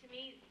to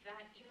me,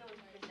 that even though it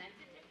was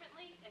presented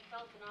differently, it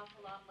felt an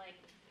awful lot like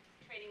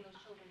training those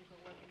children to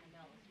work in the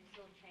mills,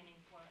 still training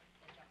for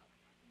a job.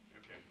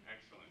 Okay,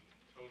 excellent.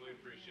 Totally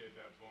appreciate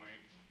that point.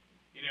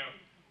 You know,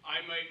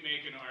 I might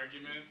make an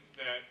argument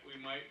that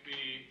we might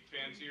be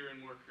fancier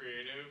and more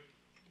creative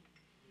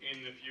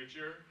in the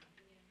future,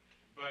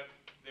 but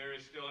there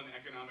is still an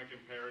economic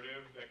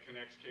imperative that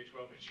connects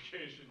K-12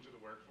 education to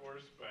the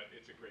workforce, but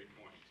it's a great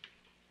point.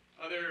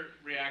 Other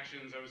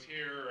reactions, I was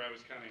here or I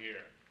was kind of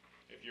here,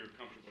 if you're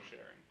comfortable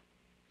sharing,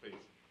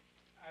 please.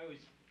 I was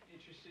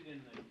interested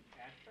in the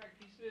abstract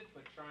piece of it,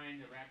 but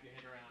trying to wrap your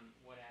head around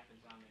what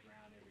happens on the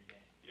ground every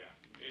day. Yeah,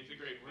 it's a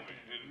great point.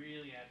 At a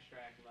really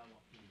abstract level.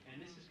 And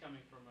this is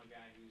coming from a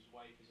guy whose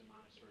wife is a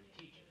Montessori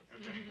teacher.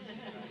 Okay.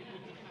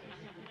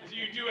 So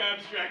you do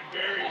abstract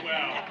very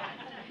well.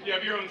 You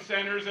have your own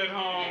centers at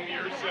home,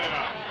 you're set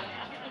up.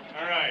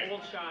 All right.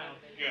 Old child.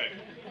 Good.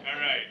 All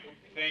right.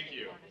 Thank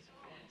you.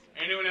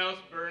 Anyone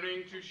else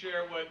burning to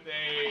share what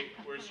they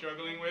were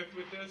struggling with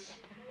this?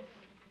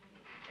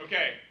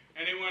 Okay.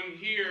 Anyone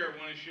here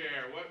want to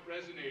share what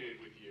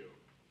resonated with you?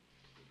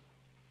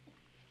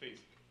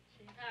 Please.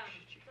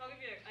 So I'll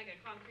give you a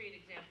concrete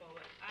example.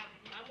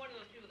 I'm one of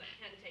those people that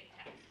can take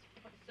tests.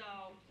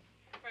 So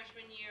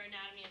freshman year,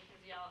 anatomy and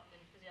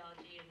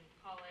physiology in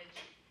college,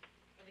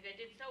 I think I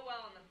did so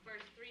well on the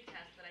first 3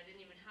 tests that I didn't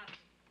even have to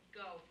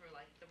go for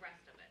like the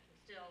rest of it. And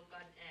still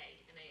got an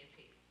A in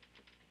A&P.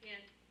 I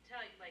can't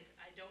tell you, like,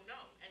 I don't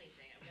know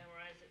anything. I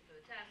memorized it for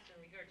the test and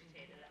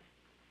regurgitated it.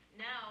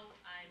 Now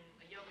I'm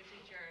a yoga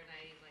teacher and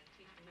I like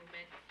teach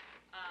movement.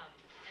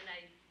 And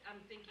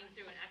I'm thinking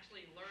through and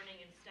actually learning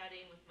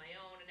studying with my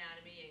own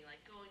anatomy and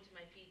like going to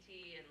my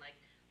PT and like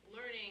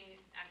learning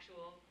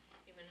actual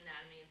human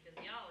anatomy and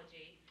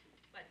physiology,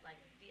 but like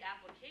the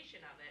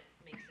application of it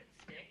makes it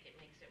stick, it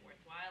makes it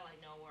worthwhile, I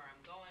know where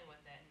I'm going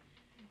with it.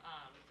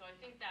 So I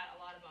think that a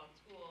lot about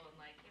school and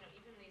like, you know,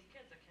 even these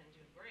kids that can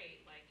do great,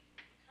 like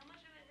how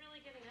much are they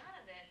really getting out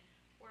of it?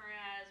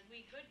 Whereas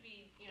we could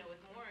be, you know, with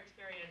more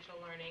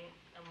experiential learning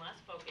and less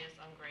focus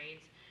on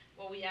grades,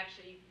 well, we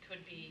actually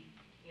could be,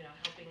 you know,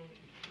 helping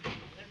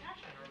their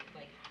passion or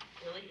like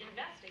really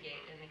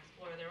investigate and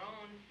explore their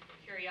own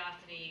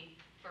curiosity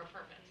for a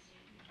purpose.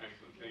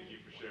 Excellent, thank you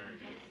for sharing.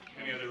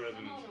 Any other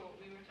resonance? Similar to what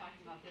we were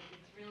talking about, that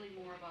it's really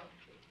more about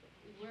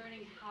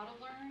learning how to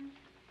learn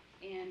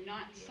and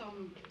not so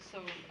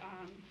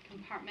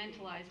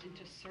compartmentalized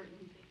into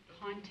certain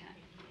content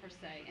per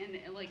se. And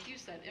like you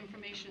said,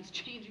 information is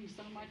changing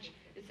so much,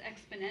 it's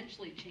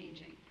exponentially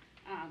changing.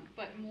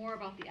 But more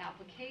about the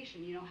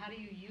application, you know, how do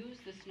you use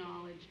this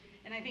knowledge?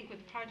 And I think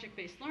with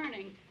project-based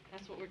learning,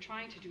 that's what we're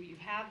trying to do. You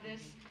have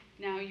this,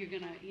 now you're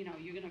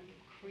gonna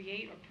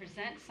create or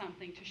present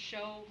something to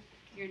show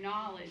your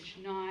knowledge,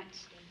 not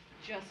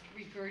just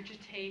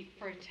regurgitate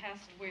for a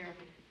test where,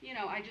 you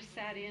know, I just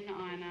sat in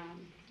on,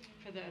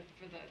 for the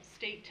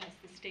state test,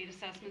 the state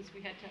assessments,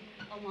 we had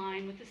to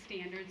align with the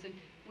standards, and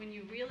when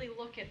you really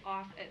look at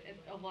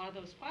a lot of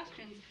those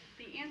questions,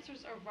 the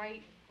answers are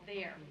right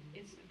there.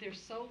 They're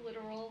so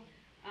literal,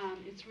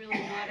 it's really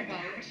not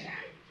about,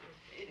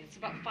 it's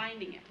about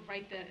finding it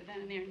right then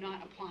and there,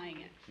 not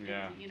applying it.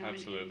 Yeah, you know,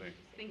 absolutely. And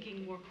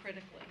thinking more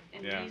critically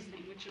and Yeah.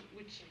 reasoning,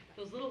 which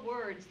those little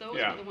words, those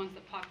Yeah. were the ones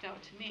that popped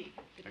out to me.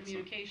 The Excellent.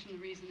 communication, the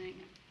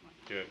reasoning.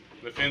 Good.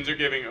 The Finns are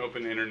giving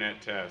open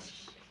internet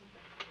tests.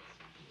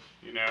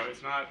 You know,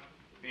 it's not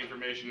the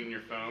information in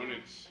your phone,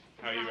 it's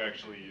how you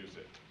actually use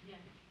it.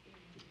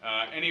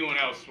 Anyone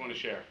else want to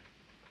share?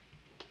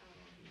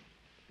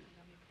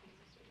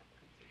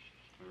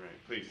 All right,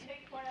 please. I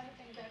think one of the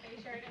things that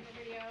they shared in the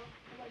video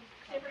was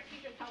different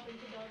teachers helping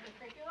to build the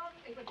curriculum,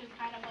 which is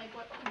kind of like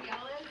what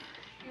PBL is.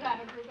 You have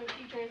a group of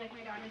teachers, like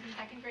my daughter's in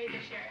second grade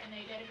this year, and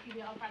they did a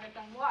PBL project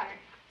on water.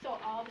 So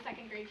all the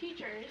second grade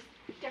teachers,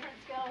 different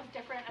skills,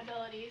 different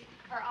abilities,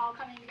 are all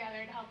coming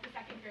together to help the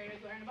second graders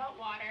learn about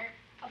water,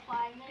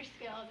 applying their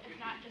skills. It's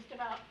not just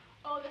about,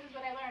 oh, this is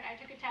what I learned, I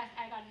took a test,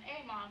 I got an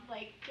A, Mom.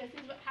 Like, this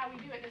is how we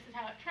do it, this is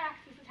how it tracks,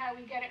 this is how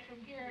we get it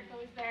from here, it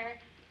goes there.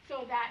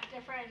 So that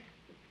different,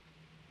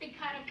 it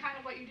kind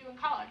of what you do in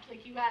college.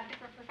 Like, you have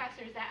different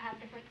professors that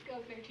have different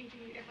skills, they're teaching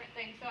you different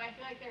things. So I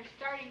feel like they're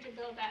starting to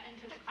build that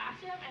into the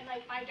classroom, and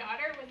like my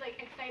daughter was like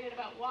excited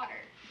about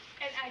water.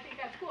 And I think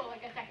that's cool,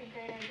 like a second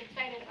grader is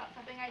excited about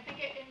something. I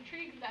think it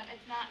intrigues them.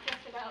 It's not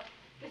just about,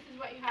 this is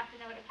what you have to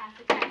know to pass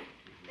the test.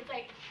 It's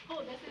like,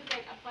 oh, this is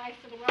like applies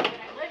to the world that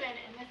I live in,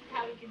 and this is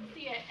how we can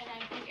see it. And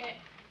I think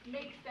it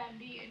makes them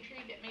be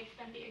intrigued. It makes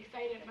them be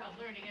excited about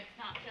learning. It's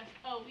not just,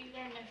 oh, we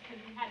learned this because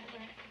we had to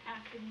learn it to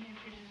pass the New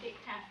Hampshire state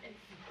test.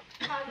 It's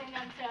causing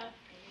them to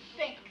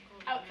think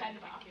outside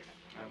the box.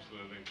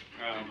 Absolutely.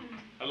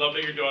 I love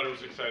that your daughter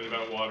was excited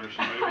about water. She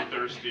might be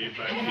thirsty,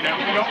 but you know,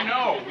 we don't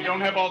know. We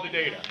don't have all the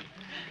data.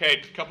 Okay,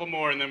 a couple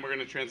more, and then we're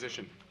going to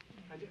transition.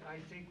 I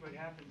think what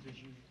happens is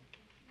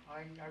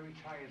I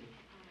retired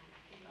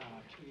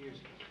 2 years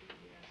ago,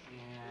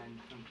 and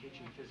from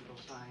teaching physical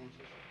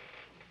sciences,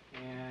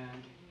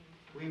 and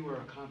we were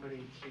a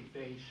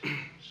competency-based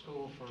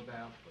school for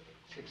about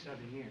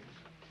 6-7 years.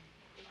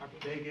 Our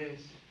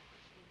biggest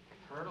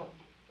hurdle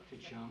to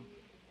jump,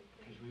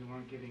 because we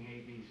weren't giving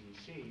A, B's, and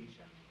C's,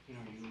 you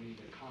know, you were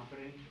either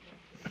competent,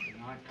 or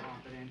not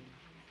competent,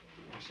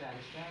 or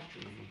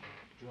satisfactory,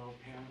 drove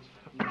parents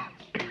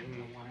nuts.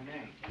 They want an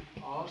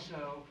A.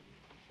 Also,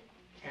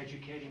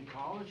 educating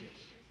colleges,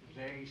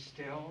 they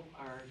still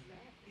are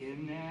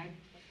in that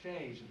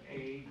phase of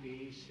A,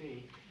 B,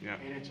 C, Yeah.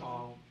 and it's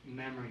all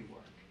memory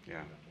work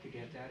Yeah. to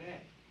get that A.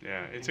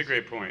 Yeah, it's a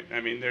great point.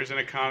 I mean, there's an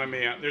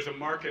economy, there's a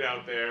market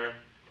out there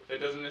that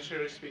doesn't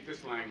necessarily speak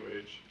this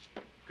language.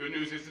 Good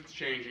news is it's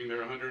changing. There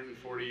are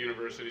 140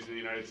 universities in the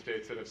United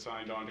States that have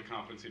signed on to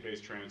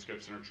competency-based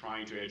transcripts and are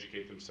trying to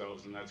educate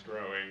themselves, and that's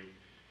growing.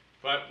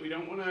 But we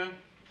don't want to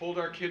hold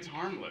our kids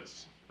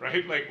harmless,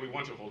 right? Like, we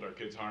want to hold our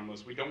kids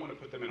harmless. We don't want to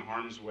put them in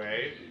harm's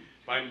way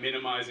by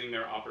minimizing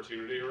their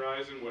opportunity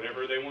horizon,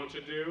 whatever they want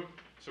to do.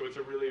 So it's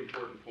a really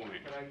important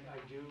point. But I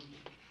do,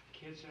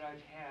 kids that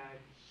I've had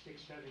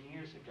 6-7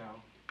 years ago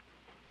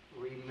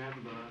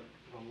remember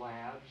the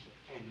labs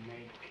and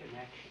make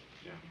connections.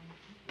 Yeah.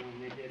 When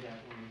they did that,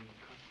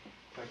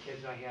 but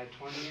kids I had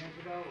 20 years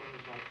ago, it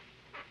was like,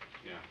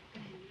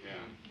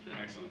 Yeah,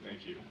 excellent,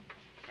 thank you.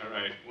 All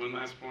right, one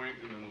last point,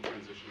 and then we'll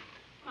transition.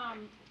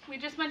 We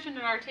just mentioned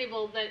at our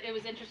table that it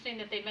was interesting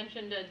that they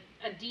mentioned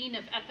a dean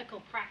of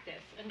ethical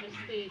practice, and just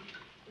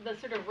the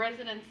sort of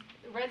resonance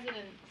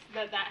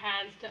that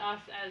has to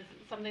us as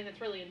something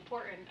that's really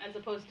important, as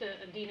opposed to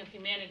a dean of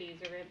humanities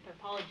or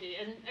anthropology,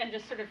 and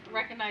just sort of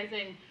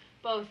recognizing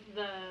both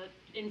the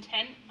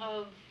intent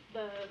of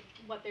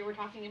what they were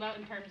talking about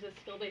in terms of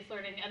skill-based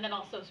learning, and then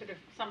also sort of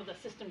some of the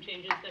system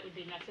changes that would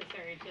be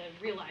necessary to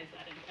realize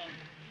that intent.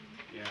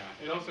 Yeah,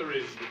 it also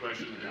raises the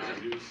question of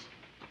values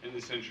and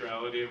the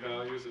centrality of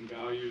values, and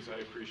values I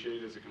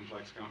appreciate is a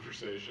complex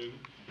conversation.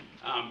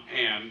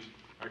 And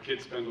our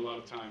kids spend a lot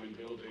of time in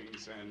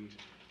buildings, and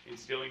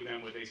instilling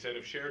them with a set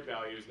of shared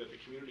values that the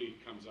community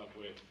comes up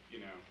with,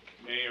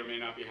 may or may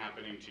not be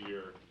happening to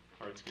your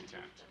heart's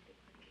content.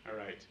 All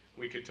right,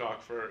 we could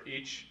talk for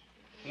each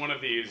one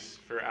of these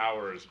for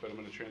hours, but I'm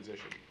going to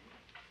transition.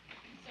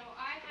 So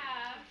I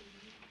have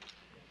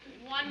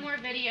one more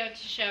video to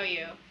show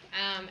you.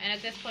 And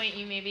at this point,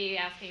 you may be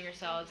asking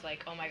yourselves,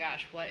 like, oh my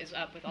gosh, what is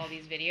up with all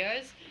these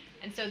videos?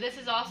 And so this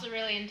is also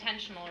really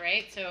intentional,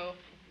 right? So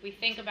we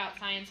think about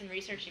science and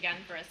research again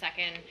for a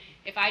second.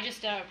 If I just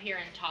stood up here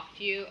and talked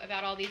to you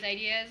about all these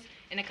ideas,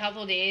 in a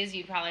couple days,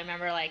 you'd probably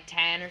remember like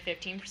 10 or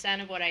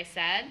 15% of what I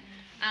said.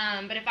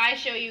 But if I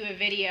show you a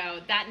video,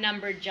 that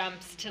number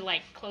jumps to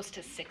like close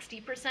to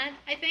 60%,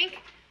 I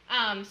think.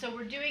 So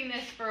we're doing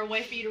this for a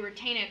way for you to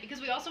retain it, because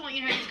we also want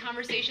you to have these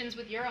conversations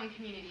with your own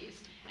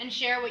communities and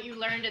share what you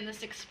learned in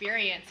this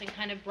experience and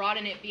kind of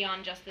broaden it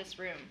beyond just this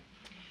room.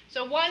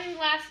 So one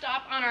last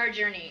stop on our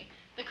journey,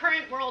 the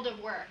current world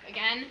of work.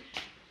 Again,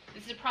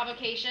 this is a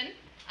provocation.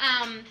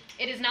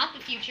 It is not the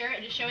future.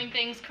 It is showing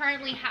things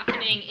currently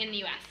happening in the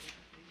U.S.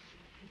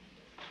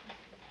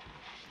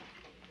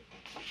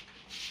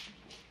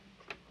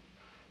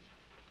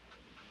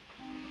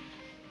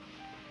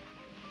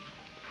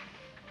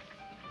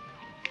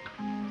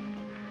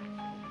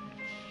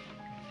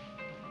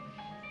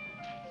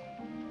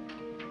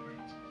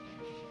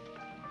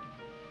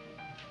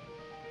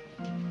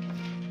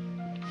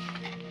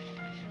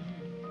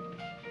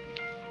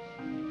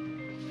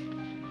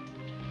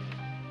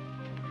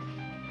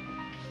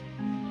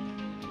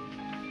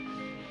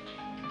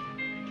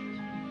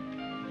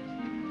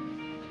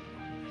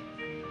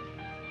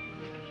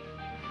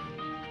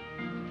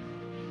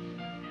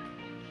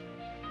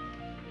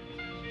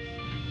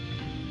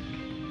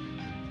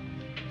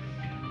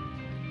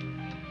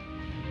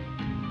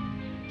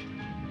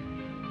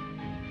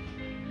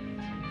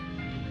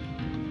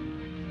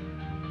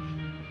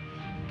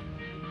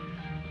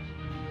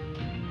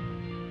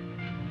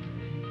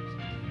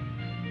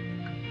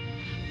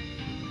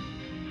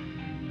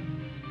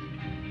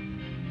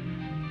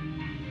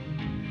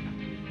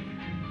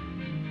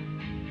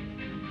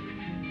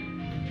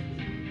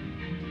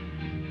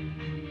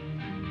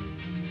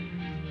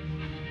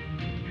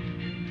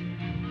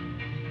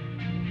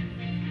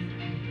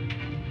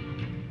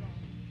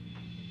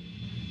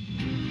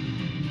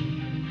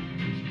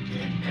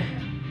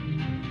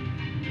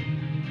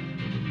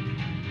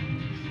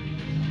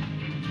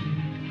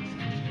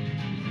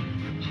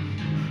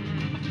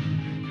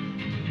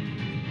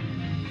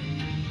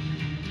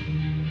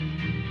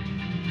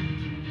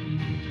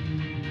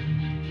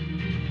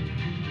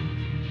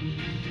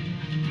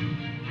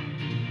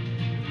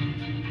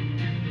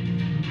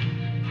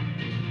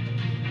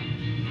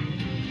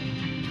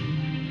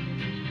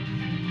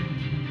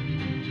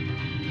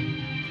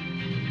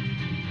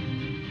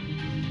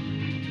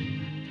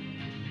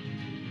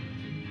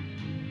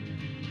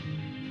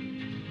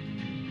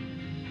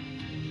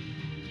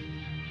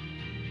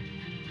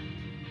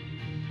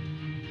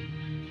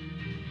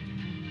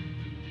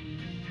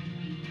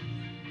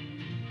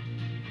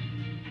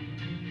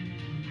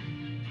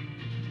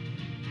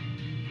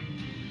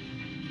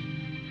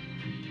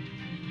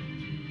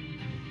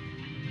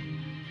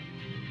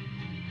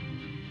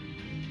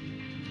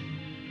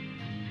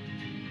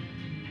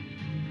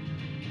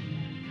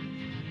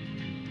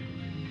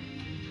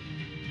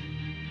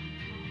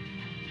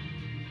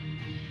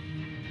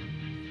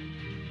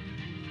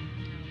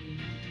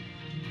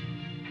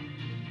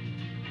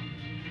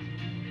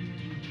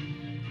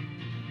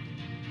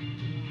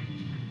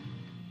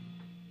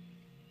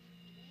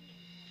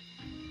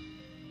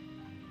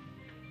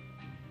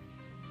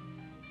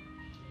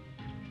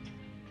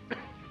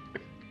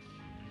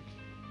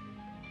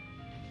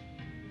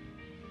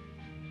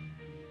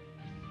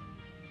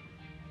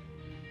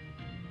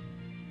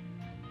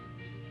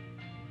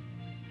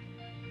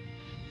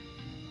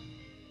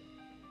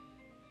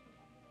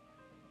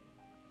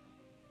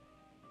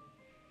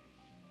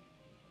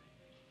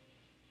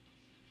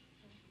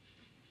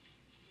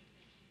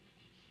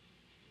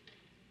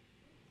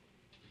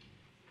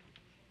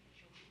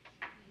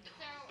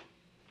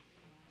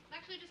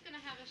 Just going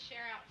to have us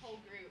share out whole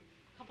group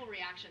a couple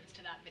reactions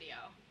to that video.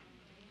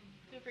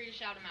 Feel free to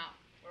shout them out.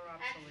 We're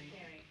obsolete.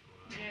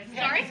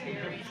 Sorry?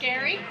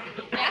 Scary?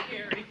 Yeah.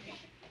 Scary.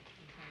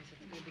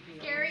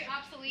 Scary,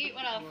 obsolete,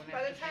 what else?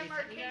 By the time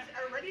our kids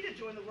are ready to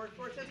join the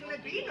workforce, there's going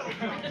to be no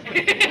jobs.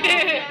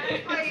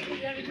 It's like,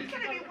 it's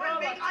going to be one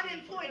big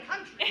unemployed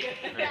country.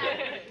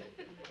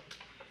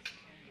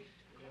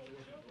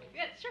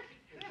 Yeah, sure.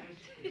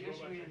 It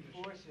just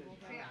reinforces,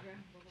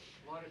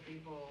 a lot of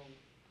people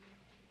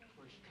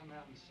come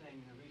out and saying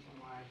the reason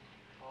why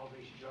all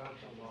these jobs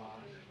are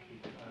lost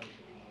because of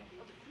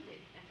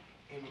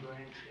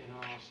immigrants and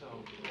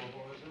also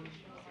globalism.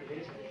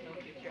 It isn't.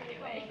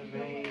 The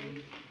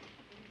main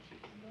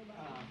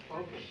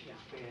focus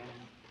has been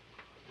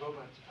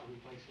robots are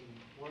replacing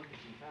workers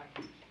in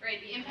factories.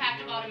 Right, the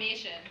impact of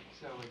automation.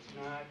 So it's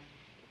not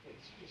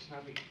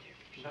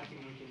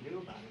nothing we can do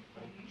about it,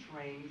 but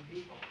train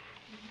people,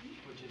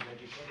 which is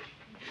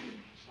education,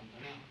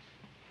 something else.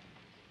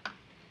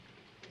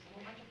 There's a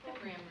whole bunch of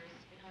programmers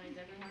behind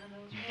every one of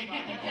those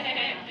robots.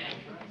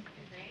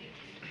 Right?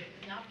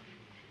 Not,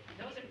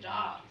 those are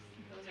jobs.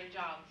 Those are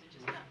jobs. They're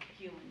just not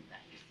humans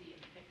that you see in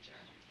the picture.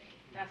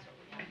 That's what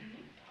we have to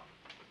think about.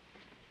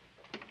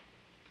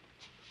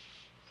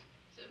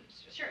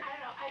 Sure. I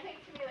don't know, I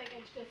think to me, like,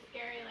 it's just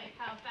scary, like,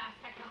 how fast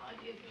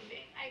technology is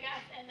moving, I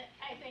guess, and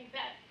I think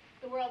that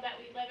the world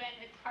that we live in,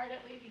 it's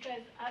partly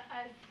because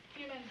as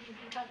humans, we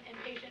become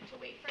impatient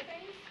to wait for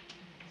things.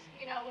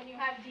 You know, when you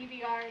have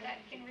DVR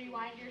that can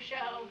rewind your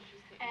show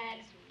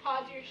and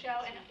pause your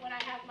show, and when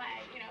I have my,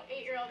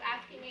 8-year-old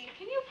asking me,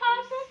 can you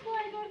pause this while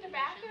I go to the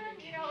bathroom?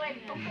 You know, like,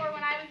 before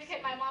when I was a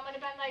kid, my mom would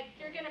have been like,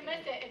 you're gonna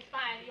miss it, it's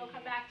fine, you'll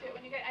come back to it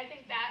when you get, I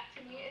think that,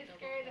 to me, is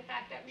scary, the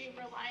fact that we've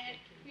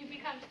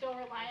become so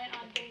reliant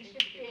on things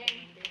just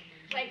being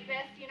like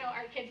this,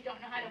 our kids don't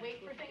know how to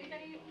wait for things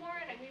anymore,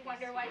 and we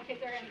wonder why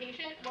kids are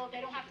impatient. Well, they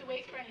don't have to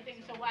wait for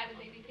anything, so why would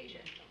they be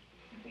patient?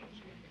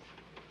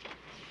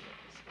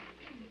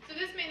 So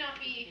this may not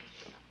be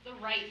the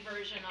right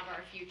version of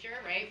our future,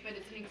 right? But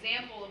it's an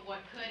example of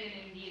what could and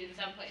indeed in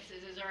some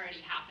places is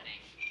already happening.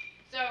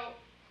 So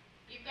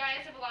you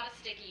guys have a lot of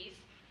stickies.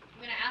 I'm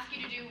going to ask you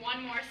to do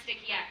one more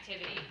sticky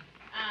activity.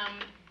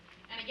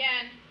 And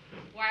again,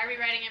 why are we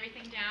writing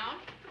everything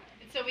down?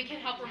 It's so we can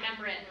help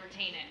remember it and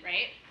retain it,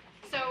 right?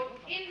 So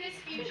in this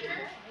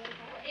future,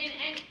 in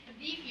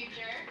the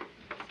future,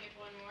 let's skip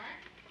one more.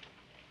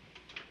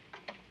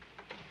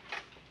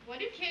 What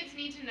do kids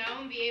need to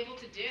know and be able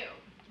to do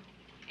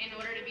in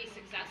order to be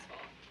successful?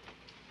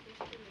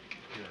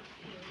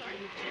 Sorry?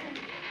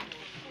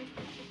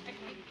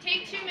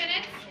 Take 2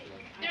 minutes.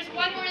 There's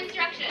one more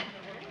instruction.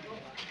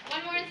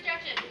 One more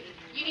instruction.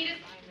 You need to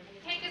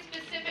take a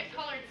specific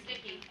colored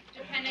sticky,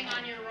 depending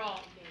on your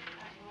role.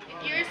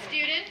 If you're a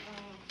student,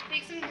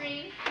 take some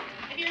green.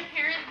 If you're a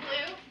parent,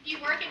 blue. If you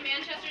work in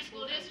Manchester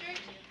School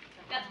District,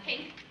 that's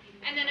pink.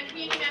 And then a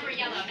community member,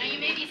 yellow. Now you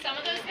may be some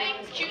of those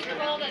things. Choose the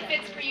role that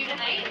fits for you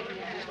tonight.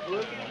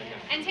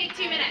 And take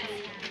 2 minutes.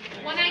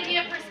 One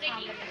idea per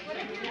sticky.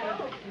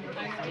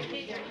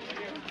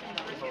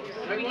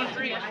 The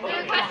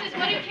request is,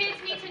 what do kids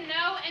need to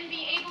know and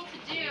be able to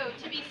do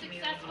to be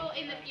successful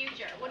in the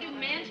future? What do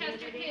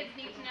Manchester kids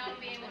need to know and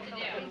be able to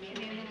do?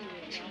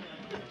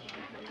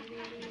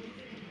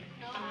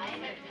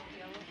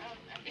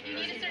 If you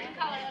need a certain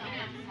color, let me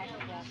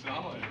know.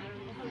 Solid.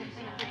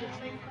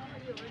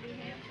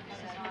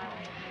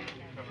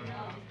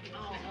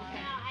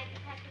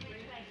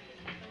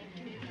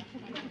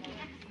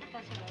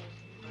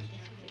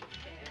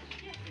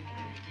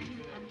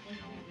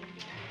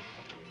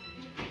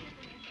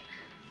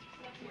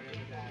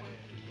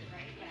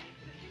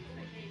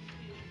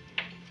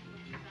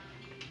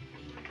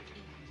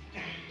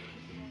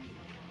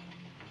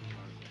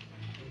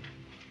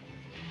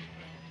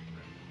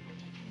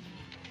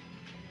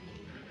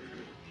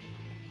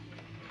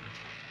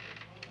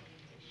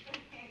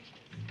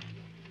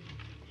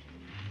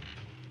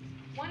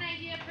 One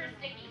idea per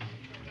sticky.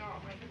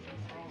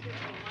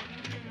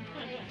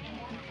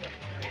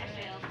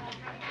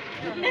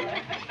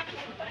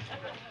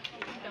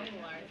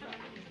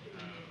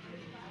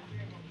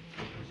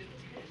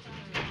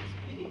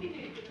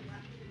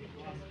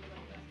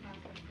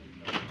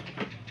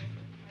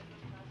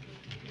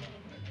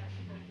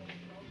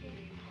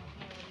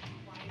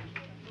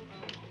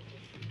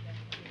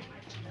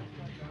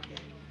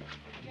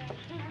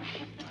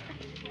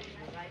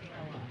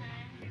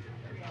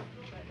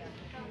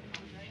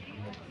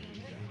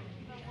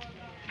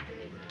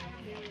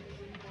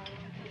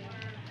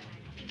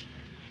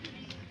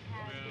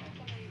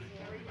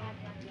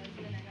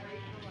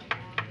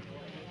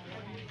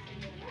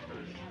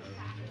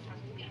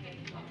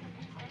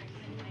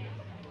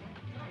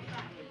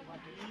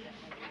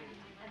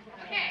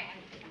 Okay.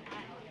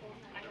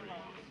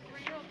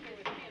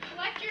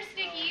 Collect your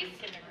stickies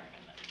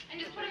and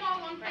just put them all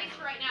in one place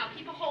for right now.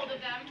 Keep a hold of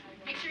them.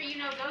 Make sure you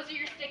know those are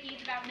your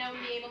stickies about know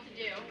and be able to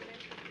do.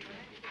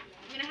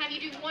 I'm going to have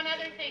you do one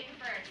other thing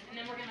first, and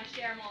then we're going to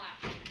share them all out.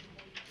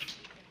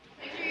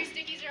 Make sure your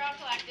stickies are all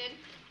collected.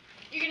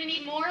 You're going to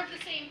need more of the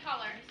same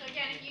color. So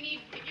again, if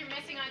you're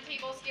missing on a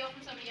table, steal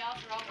from somebody else,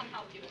 or I'll come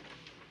help you.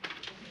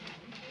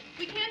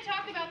 We can't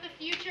talk about the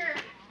future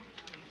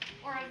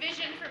or a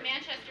vision for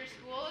Manchester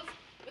schools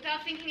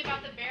without thinking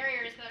about the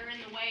barriers that are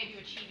in the way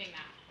to achieving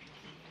that.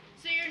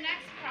 So your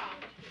next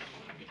prompt.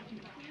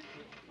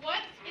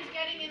 What is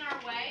getting in our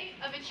way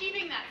of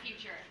achieving that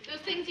future?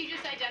 Those things you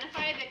just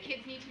identified that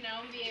kids need to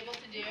know and be able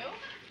to do.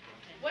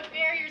 What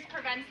barriers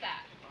prevents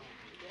that?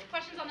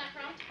 Questions on that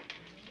prompt?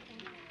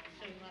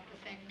 So you want the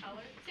same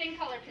color? Same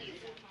color,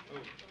 please.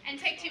 And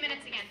take 2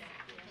 minutes again.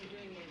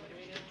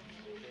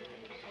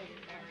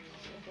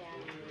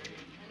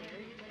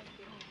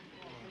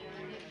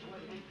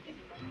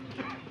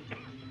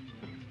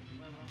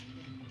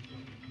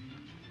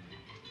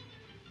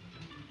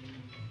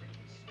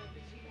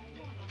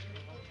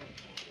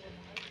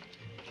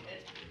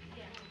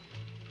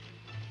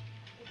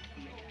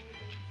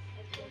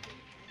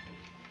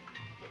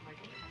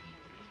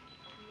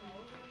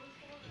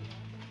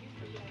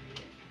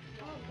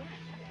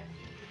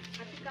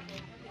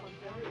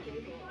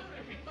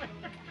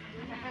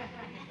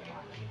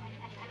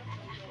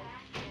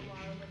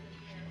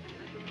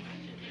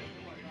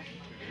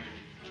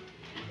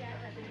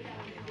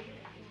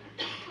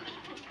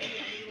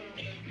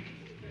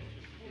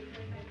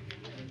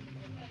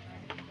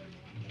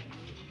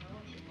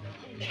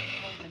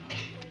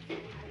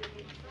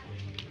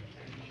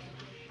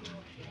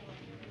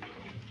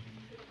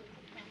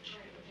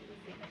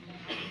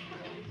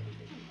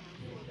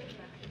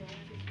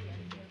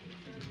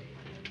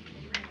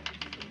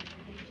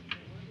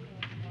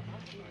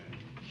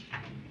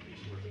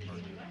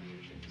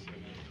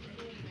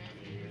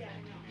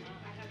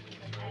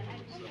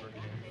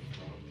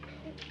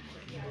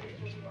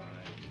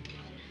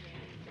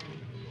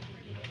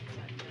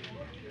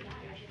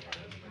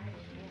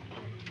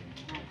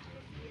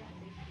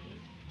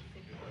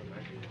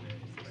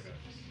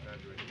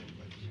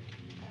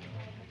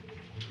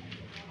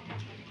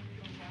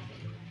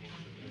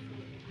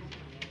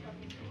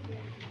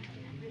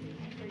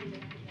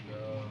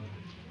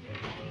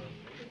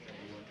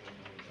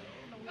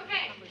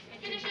 Okay,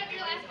 finish up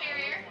your last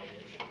barrier.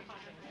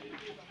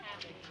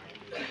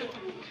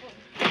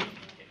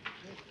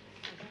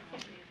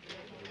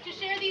 To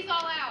share these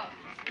all out,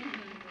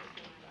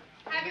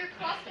 have your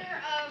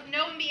cluster of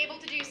know and be able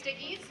to do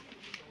stickies.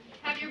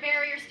 Have your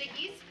barrier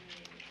stickies.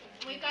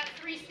 We've got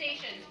 3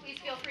 stations. Please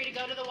feel free to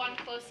go to the one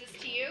closest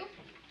to you.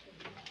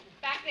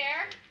 Back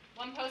there,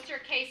 one poster,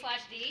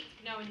 K/D,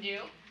 know and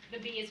do. The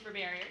B is for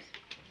barriers.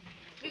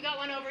 We've got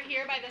one over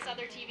here by this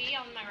other TV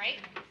on my right.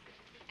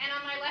 And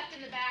on my left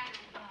in the back,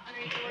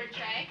 underneath the word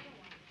tray,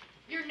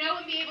 your know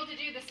and be able to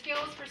do the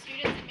skills for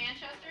students in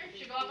Manchester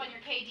should go up on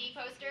your KD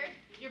poster.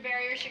 Your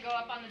barriers should go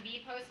up on the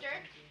B poster.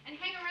 And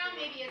hang around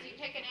maybe as you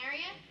pick an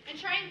area and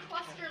try and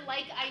cluster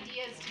like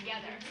ideas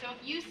together. So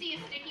if you see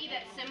a sticky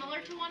that's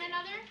similar to one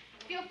another,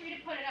 feel free to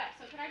put it up.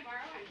 So could I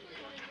borrow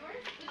actually one of yours?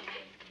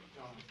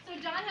 So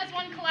Don has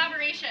one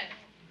collaboration.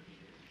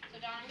 So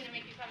Don, I'm going to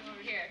make you come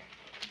over here.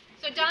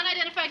 So Don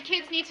identified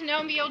kids need to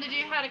know and be able to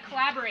do how to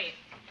collaborate.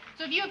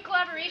 So if you have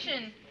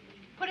collaboration,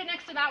 put it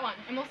next to that one,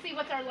 and we'll see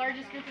what's our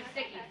largest group of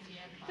stickies.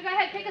 So go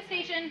ahead, pick a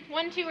station,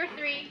 1, 2, or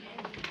 3.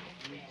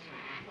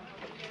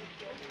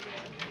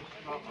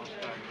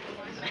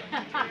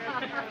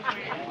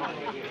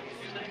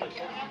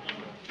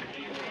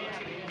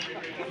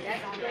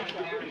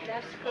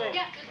 That's good.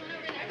 Yeah, there's one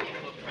over there.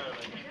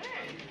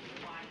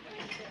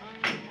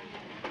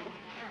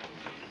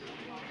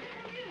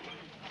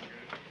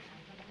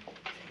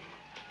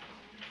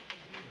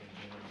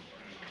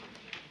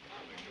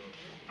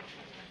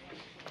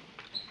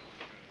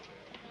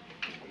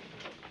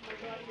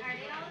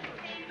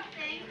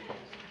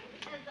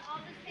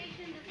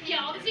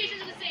 Yeah, all the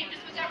stations are the same,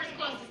 just whichever's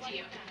closest to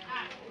you.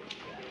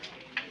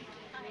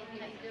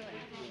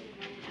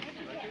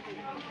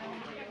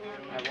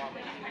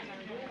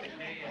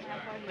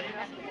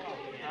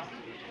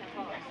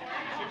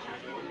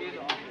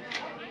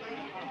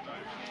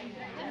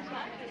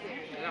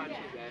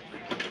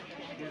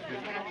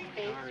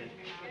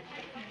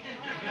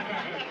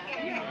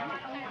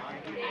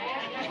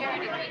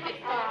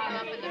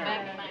 Up in the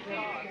back of my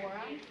car.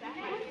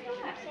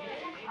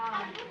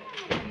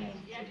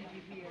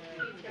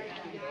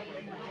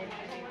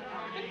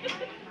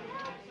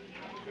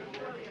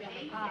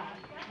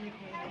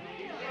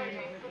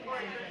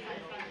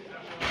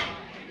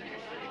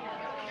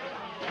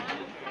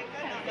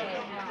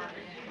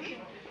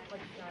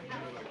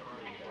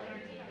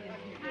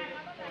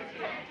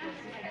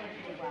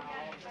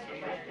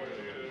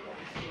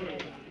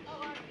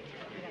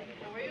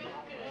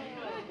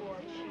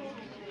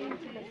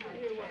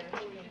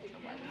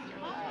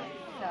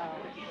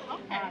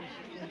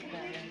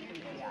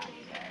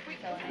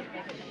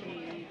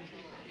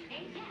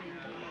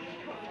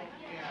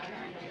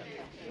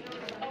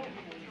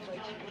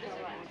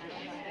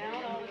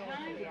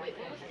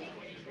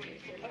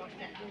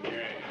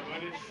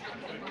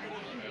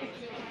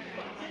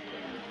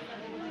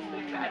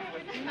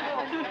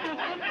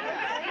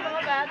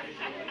 Well, that's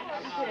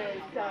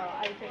good. So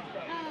I think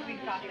that we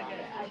got the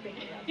good. I think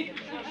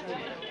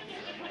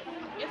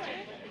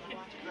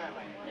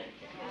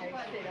I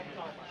stayed up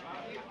all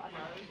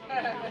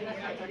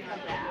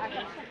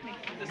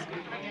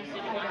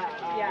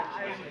yeah,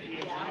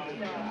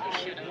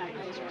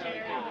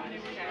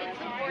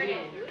 it's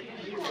important.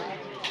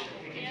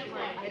 I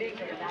didn't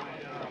go to that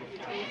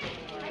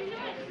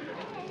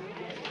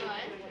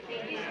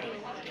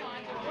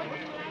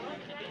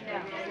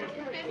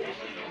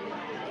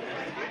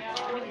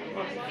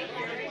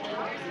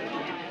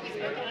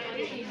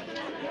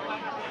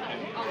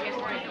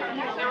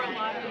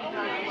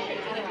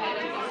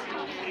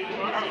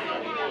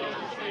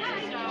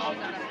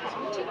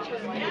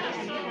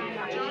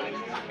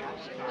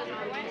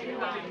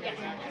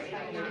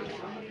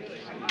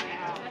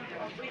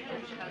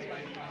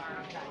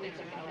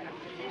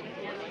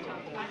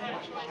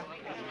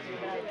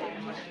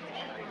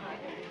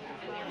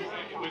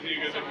Was he a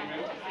good looking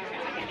man?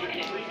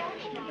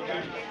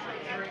 Okay.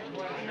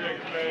 Very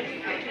good.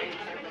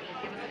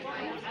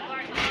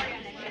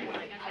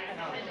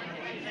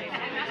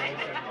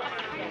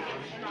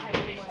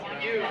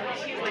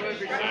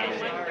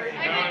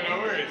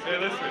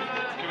 listen,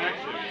 it's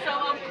connection. So,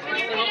 when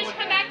you're finished,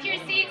 come back to your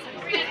seats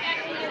and bring us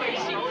back to the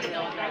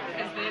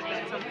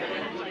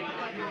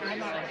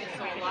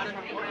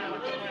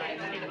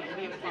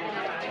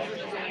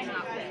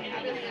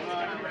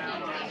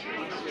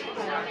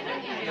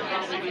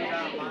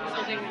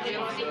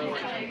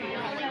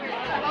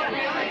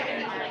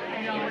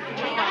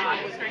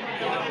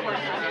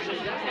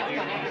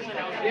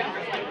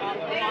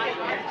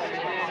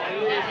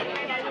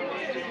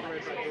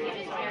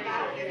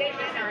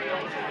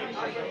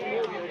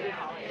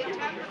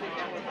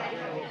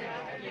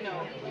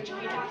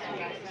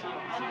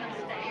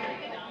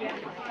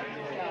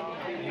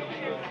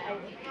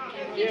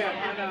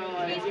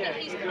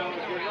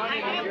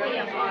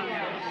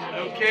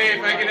Okay,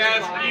 if I could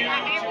ask you to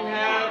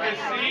have a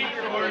seat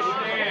or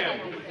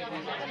stand.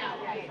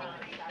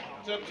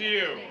 It's up to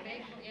you.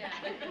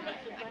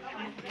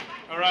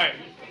 All right.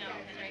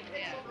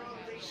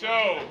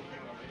 So,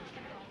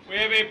 we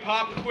have a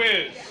pop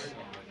quiz.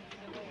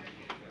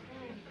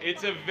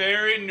 It's a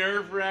very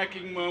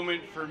nerve-wracking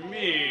moment for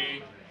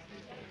me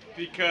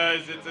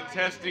because it's a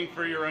testing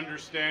for your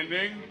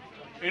understanding,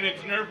 and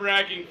it's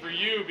nerve-wracking for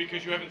you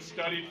because you haven't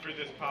studied for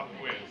this pop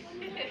quiz.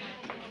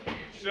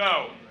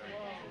 So,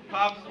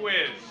 pop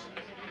quiz.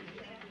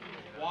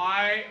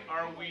 Why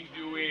are we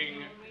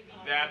doing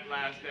that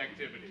last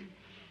activity?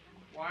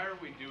 Why are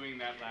we doing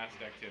that last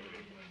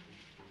activity?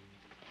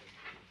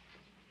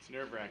 It's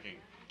nerve-wracking.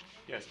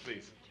 Yes,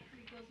 please.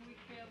 Because we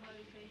care about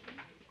education.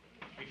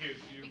 Because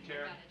you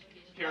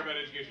care about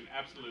education,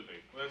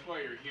 absolutely. Well, that's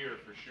why you're here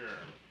for sure.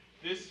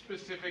 This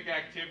specific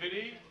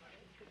activity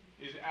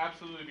is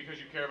absolutely because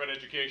you care about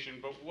education,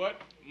 but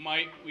what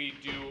might we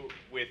do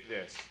with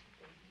this?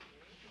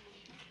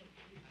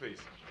 Please.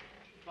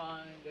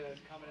 Find a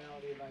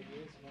commonality of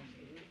ideas amongst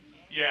the group.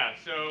 Yeah,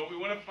 so we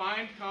want to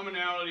find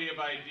commonality of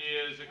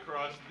ideas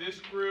across this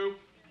group,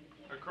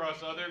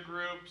 across other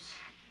groups.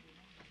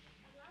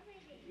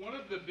 One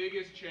of the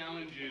biggest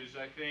challenges,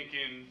 I think,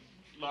 in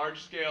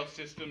large-scale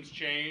systems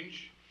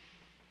change,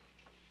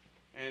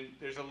 and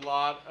there's a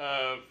lot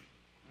of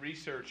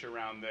research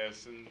around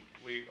this, and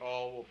we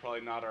all will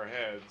probably nod our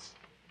heads,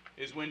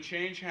 is when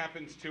change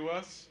happens to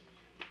us,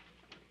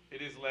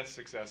 it is less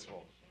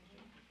successful.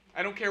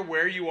 I don't care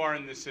where you are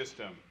in the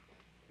system.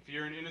 If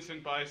you're an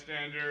innocent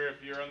bystander,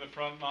 if you're on the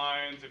front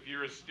lines, if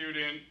you're a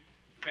student,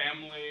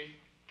 family,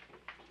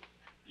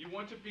 you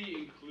want to be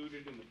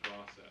included in the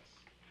process,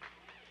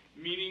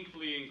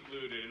 meaningfully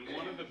included. And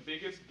one of the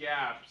biggest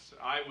gaps,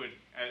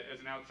 as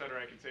an outsider,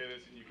 I can say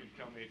this, and you can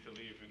tell me to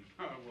leave, and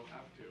we'll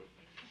have to.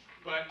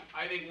 But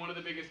I think one of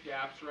the biggest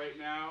gaps right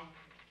now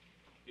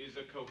is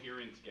a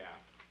coherence gap.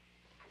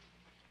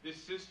 This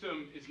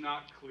system is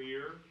not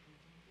clear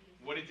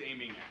what it's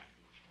aiming at.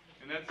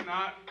 And that's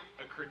not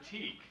a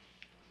critique.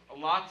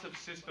 Lots of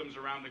systems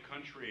around the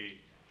country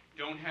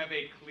don't have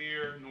a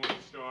clear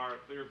North Star,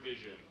 clear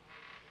vision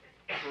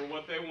for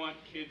what they want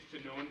kids to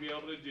know and be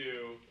able to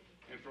do,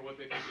 and for what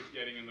they think is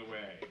getting in the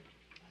way.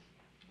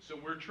 So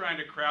we're trying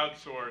to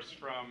crowdsource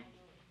from,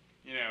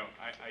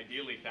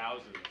 ideally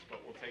thousands,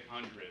 but we'll take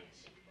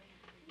hundreds,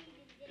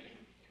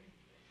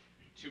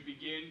 to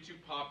begin to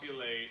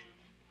populate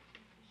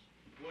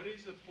what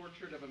is the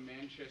portrait of a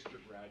Manchester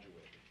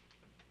graduate.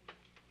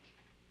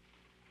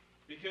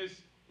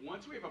 Because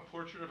once we have a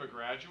portrait of a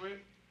graduate,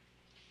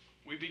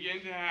 we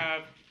begin to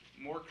have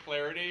more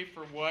clarity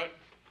for what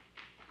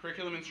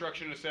curriculum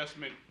instruction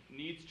assessment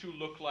needs to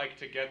look like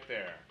to get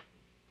there,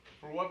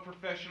 for what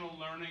professional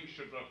learning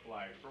should look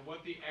like, for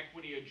what the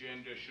equity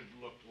agenda should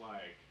look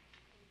like,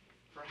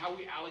 for how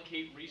we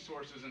allocate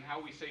resources and how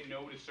we say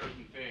no to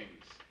certain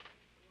things.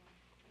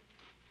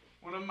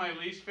 One of my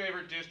least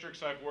favorite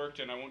districts I've worked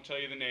in, I won't tell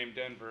you the name,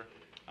 Denver,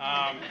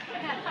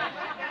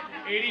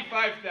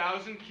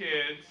 85,000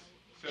 kids,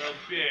 so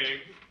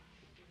big,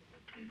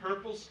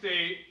 purple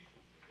state,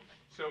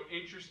 so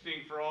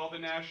interesting for all the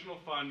national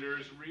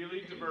funders,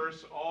 really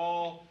diverse,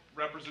 all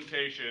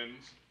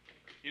representations,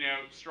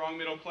 strong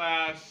middle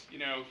class,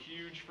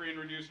 huge free and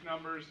reduced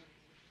numbers.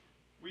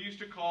 We used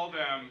to call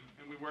them,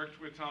 and we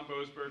worked with Tom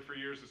Boasberg for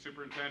years, the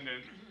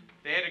superintendent,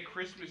 they had a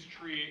Christmas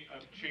tree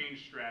of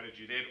change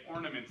strategy. They had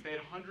ornaments. They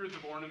had hundreds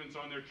of ornaments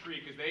on their tree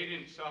because they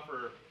didn't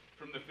suffer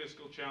from the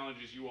fiscal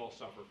challenges you all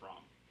suffer from.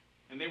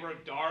 And they were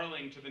a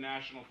darling to the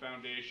national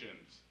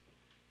foundations.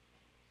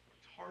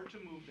 It's hard to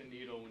move the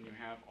needle when you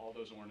have all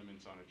those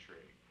ornaments on a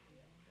tree.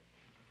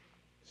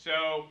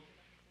 So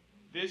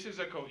this is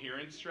a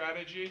coherence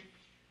strategy,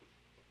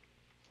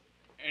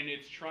 and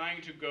it's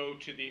trying to go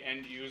to the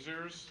end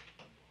users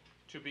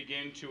to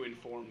begin to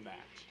inform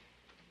that.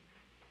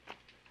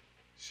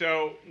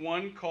 So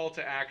one call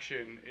to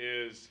action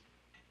is,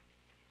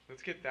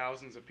 let's get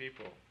thousands of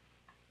people.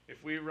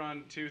 If we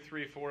run 2,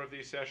 3, 4 of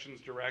these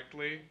sessions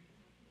directly,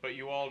 but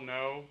you all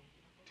know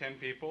 10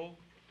 people,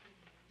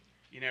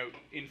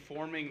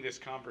 informing this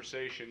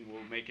conversation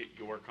will make it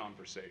your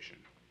conversation.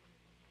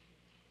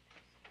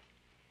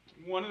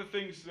 One of the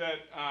things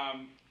that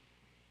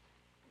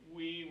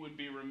we would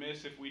be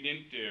remiss if we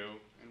didn't do,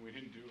 and we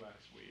didn't do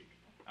last week,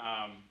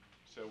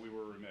 so we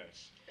were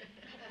remiss,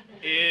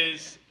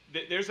 is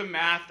there's a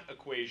math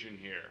equation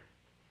here.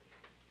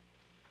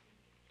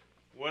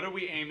 What are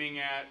we aiming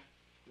at?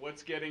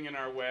 What's getting in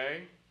our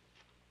way?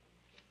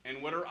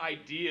 And what are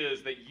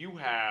ideas that you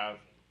have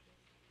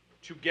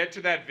to get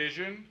to that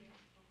vision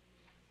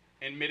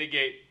and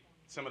mitigate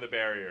some of the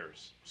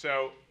barriers?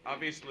 So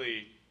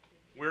obviously,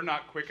 we're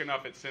not quick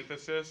enough at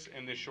synthesis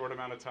in this short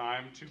amount of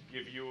time to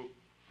give you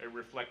a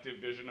reflective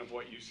vision of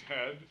what you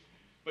said.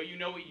 But you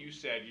know what you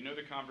said. You know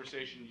the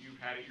conversation you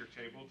had at your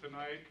table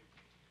tonight.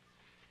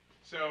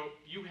 So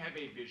you have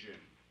a vision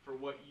for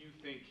what you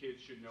think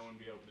kids should know and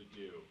be able to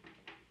do.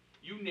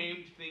 You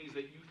named things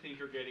that you think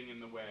are getting in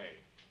the way.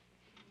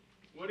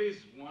 What is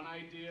one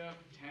idea,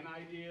 10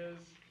 ideas?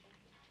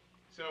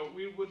 So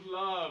we would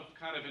love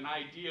kind of an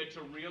idea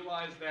to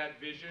realize that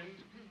vision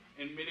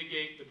and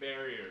mitigate the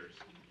barriers,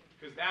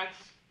 because that's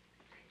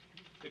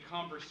the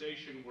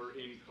conversation we're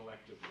in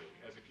collectively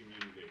as a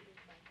community.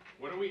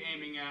 What are we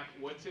aiming at?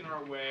 What's in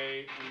our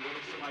way? And what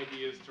are some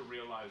ideas to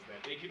realize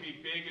that? They could be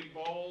big and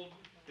bold.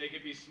 They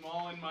could be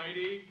small and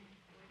mighty.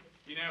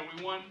 You know,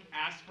 we want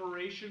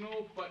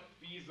aspirational but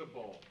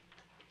feasible.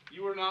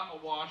 You are not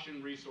awash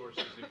in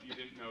resources if you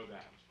didn't know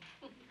that.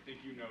 I think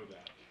you know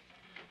that.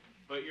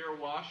 But you're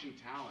awash in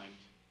talent,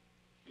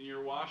 and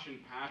you're awash in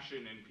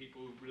passion and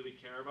people who really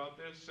care about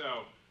this.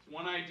 So,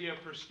 one idea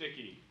per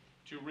sticky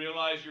to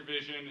realize your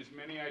vision, as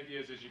many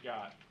ideas as you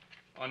got.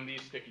 On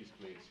these stickies,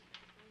 please.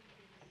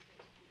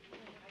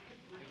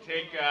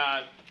 Take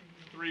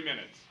 3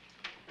 minutes.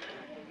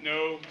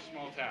 No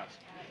small task.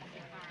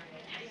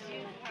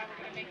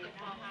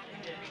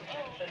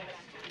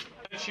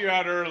 Let you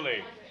out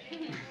early.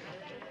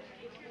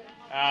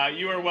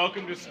 You are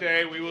welcome to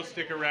stay. We will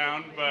stick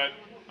around, but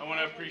I want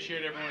to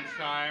appreciate everyone's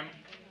time.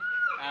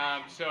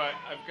 So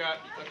I've got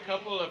a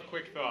couple of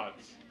quick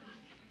thoughts.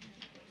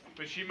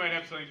 But she might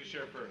have something to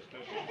share first,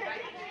 doesn't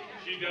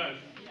she? She does.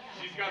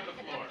 She's got the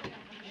floor.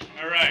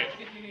 All right.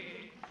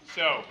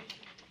 So,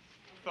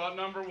 thought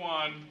number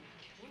one,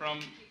 from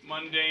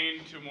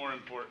mundane to more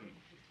important,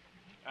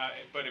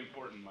 but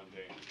important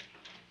mundane.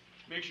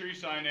 Make sure you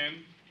sign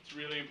in. It's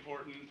really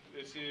important.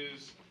 This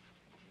is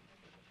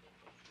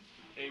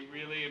a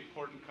really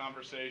important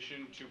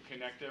conversation to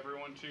connect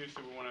everyone to,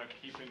 so we want to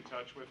keep in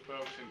touch with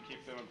folks and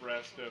keep them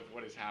abreast of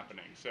what is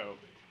happening. So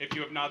if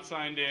you have not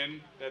signed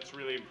in, that's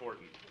really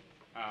important.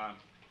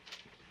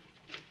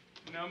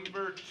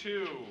 Number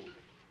two,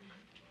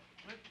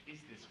 what is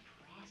this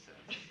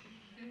process?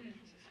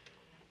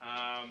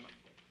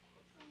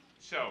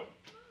 So,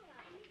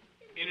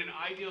 in an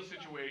ideal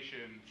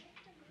situation,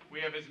 we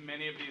have as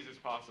many of these as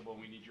possible,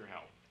 and we need your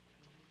help.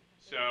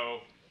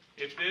 So,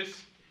 if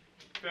this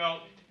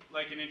felt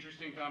like an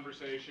interesting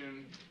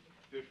conversation,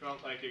 if it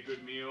felt like a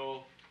good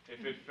meal,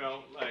 if it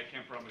felt like, I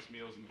can't promise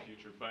meals in the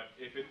future, but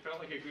if it felt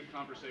like a good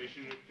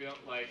conversation, it felt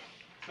like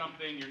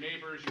something your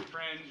neighbors, your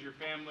friends, your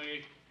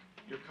family,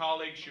 your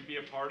colleagues should be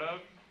a part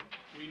of,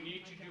 we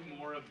need to do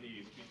more of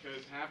these,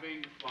 because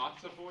having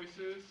lots of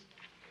voices,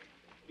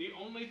 the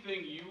only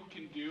thing you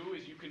can do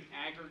is you can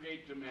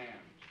aggregate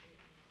demand.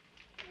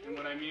 And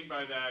what I mean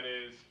by that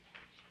is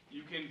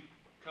you can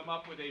come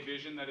up with a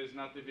vision that is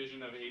not the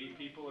vision of 80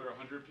 people or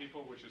 100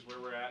 people, which is where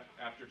we're at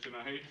after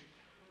tonight,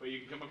 but you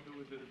can come up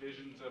with the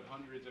visions of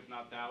hundreds, if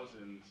not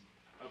thousands,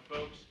 of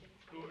folks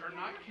who are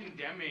not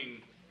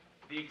condemning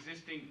the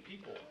existing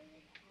people,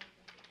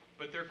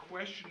 but they're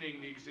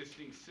questioning the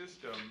existing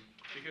system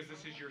because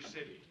this is your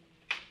city.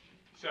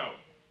 So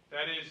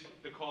that is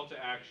the call to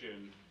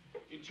action.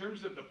 In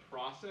terms of the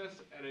process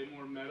at a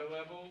more meta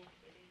level,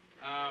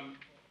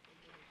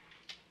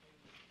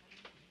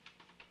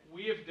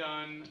 we have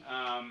done,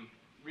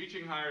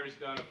 Reaching Higher has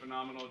done a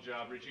phenomenal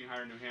job, Reaching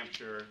Higher New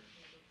Hampshire,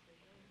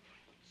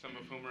 some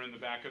of whom are in the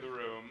back of the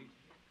room,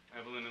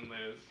 Evelyn and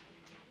Liz,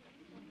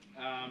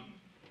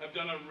 have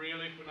done a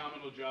really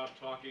phenomenal job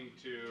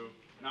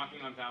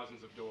knocking on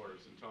thousands of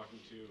doors and talking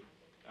to,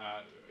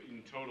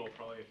 in total,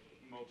 probably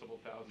multiple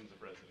thousands of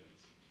residents.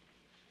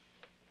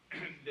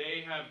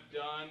 They have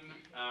done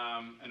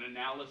an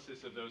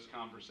analysis of those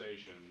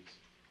conversations,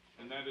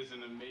 and that is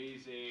an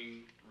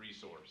amazing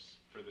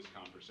resource for this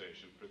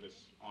conversation, for this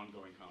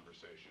ongoing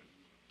conversation.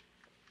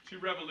 Two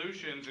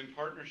Revolutions, in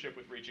partnership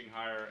with Reaching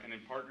Higher and in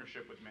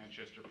partnership with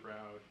Manchester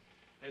Proud,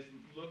 has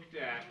looked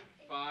at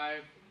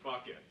 5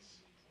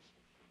 buckets.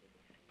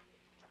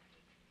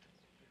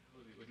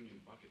 What are we looking in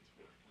buckets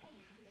for?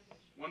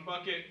 One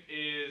bucket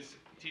is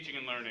teaching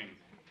and learning.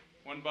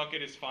 One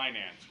bucket is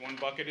finance. One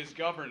bucket is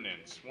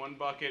governance. One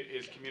bucket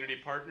is community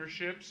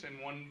partnerships. And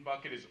one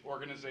bucket is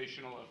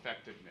organizational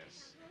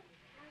effectiveness.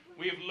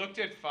 We have looked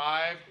at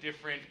 5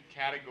 different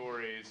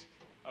categories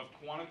of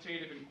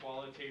quantitative and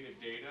qualitative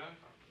data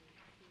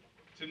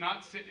to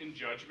not sit in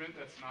judgment,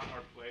 that's not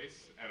our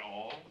place at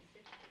all,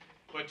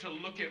 but to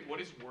look at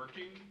what is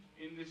working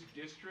in this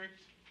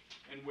district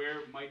and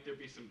where might there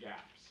be some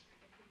gaps.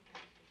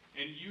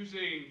 And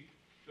using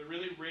the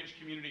really rich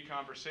community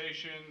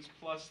conversations,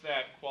 plus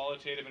that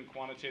qualitative and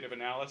quantitative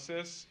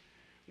analysis,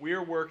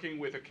 we're working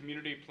with a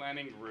community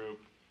planning group.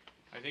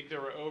 I think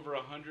there were over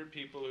 100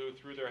 people who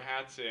threw their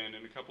hats in,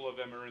 and a couple of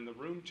them are in the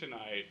room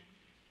tonight,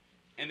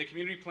 And the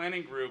community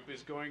planning group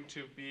is going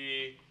to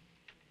be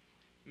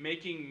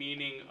making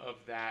meaning of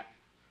that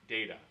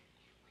data.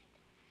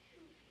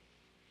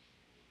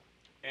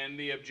 And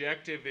the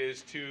objective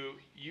is to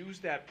use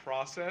that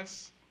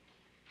process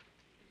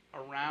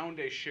around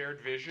a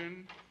shared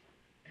vision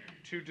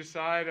to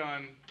decide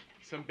on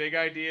some big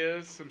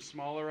ideas, some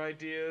smaller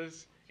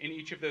ideas in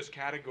each of those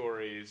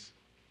categories,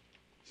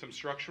 some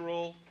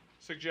structural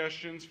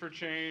suggestions for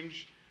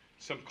change,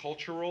 some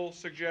cultural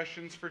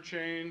suggestions for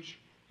change,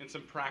 and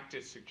some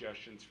practice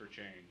suggestions for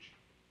change.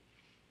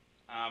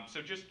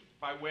 So just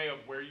by way of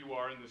where you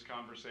are in this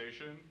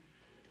conversation,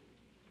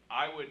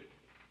 I would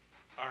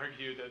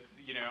argue that,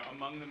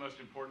 among the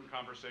most important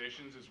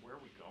conversations is where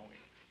are we going?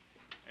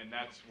 And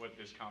that's what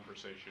this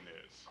conversation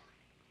is.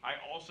 I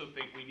also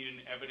think we need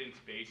an evidence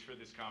base for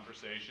this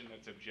conversation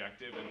that's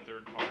objective and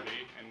third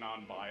party and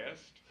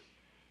non-biased.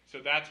 So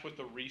that's what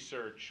the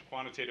research,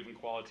 quantitative and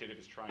qualitative,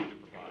 is trying to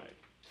provide.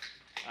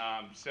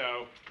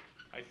 So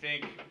I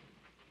think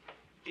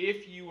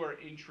if you are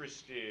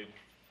interested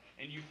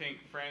and you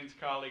think friends,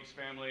 colleagues,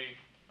 family,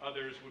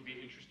 others would be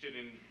interested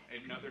in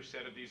another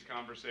set of these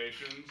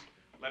conversations,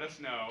 let us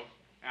know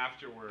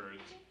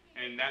afterwards,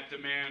 and that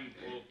demand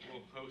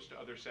will host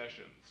other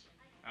sessions.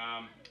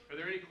 Are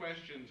there any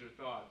questions or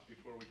thoughts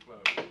before we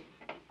close?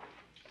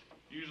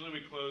 Usually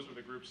we close with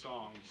a group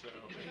song, so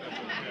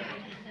that's okay.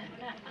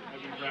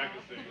 I've been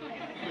practicing.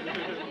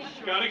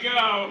 Gotta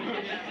go!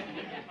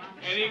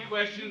 Any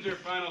questions or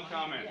final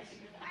comments?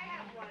 I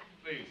have one.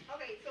 Please.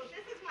 Okay, so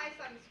this is my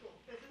son's school.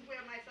 This is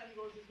where my son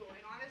goes to school.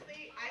 And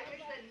honestly, I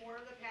wish that more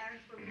of the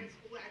parents from this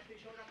school actually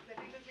showed up, because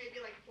I think there's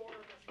maybe like 4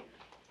 of us here.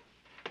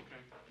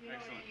 Okay, You know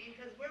excellent. what I mean?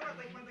 Because we're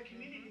like one of the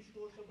community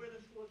schools, so we're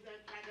the schools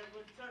that kind of,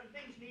 with certain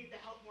things, need the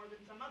help more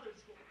than some other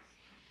schools.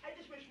 I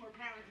just wish more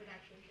parents had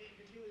actually came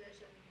to do this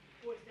and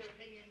voice their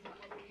opinions on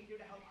what we can do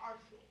to help our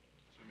school.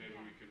 So maybe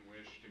we can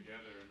wish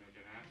together and make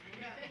it happen.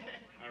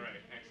 Yeah. All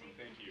right, excellent,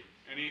 thank you.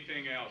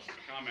 Anything else?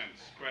 Comments,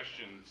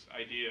 questions,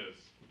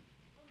 ideas?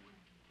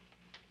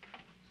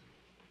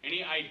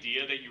 Any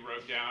idea that you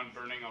wrote down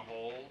burning a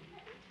hole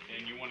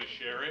and you want to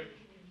share it?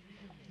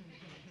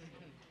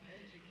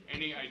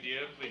 Any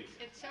idea, please?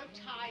 It's so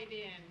tied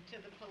in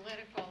to the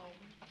political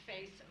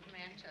face of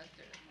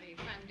Manchester, the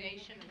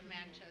foundation of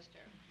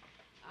Manchester.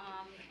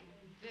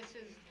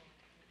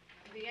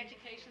 The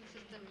education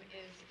system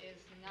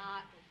is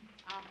not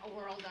a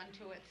world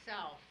unto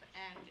itself,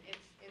 and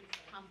it's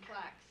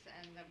complex,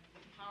 and the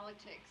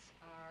politics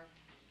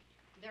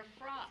they're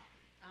fraught.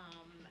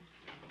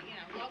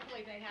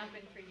 Locally they have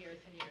been for years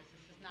and years.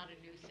 This is not a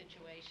new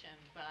situation,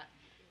 but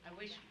I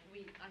wish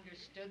we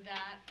understood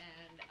that,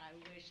 and I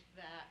wish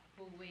that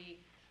who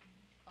we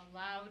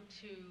allowed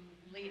to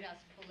lead us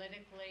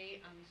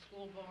politically on the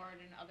school board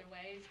and other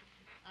ways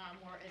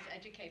were as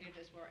educated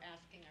as we're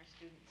asking our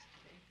students to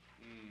be.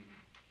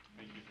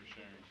 Thank you for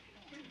sharing.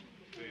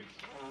 Please.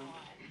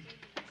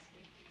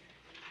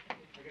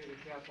 I gotta be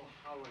careful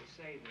how I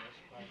say this,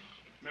 but.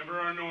 Remember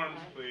our norms,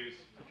 please.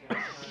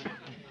 Okay.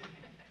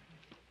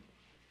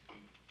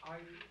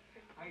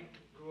 I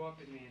grew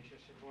up in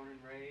Manchester, born and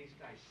raised.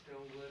 I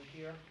still live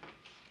here.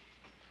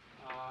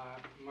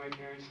 My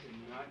parents did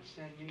not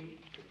send me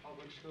to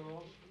public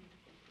schools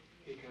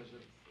because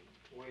of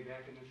way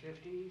back in the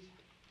 50s,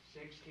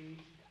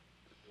 60s,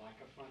 lack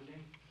of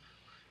funding,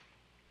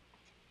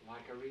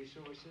 lack of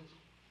resources.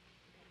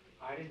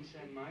 I didn't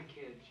send my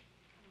kids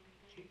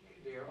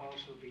there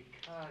also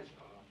because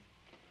of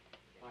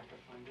lack of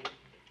funding.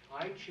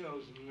 I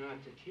chose not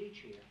to teach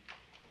here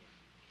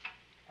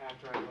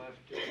after I left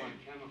DuPont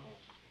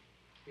Chemicals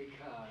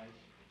because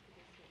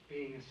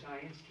being a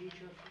science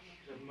teacher,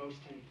 the most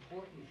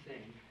important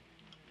thing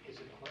is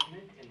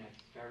equipment, and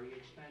that's very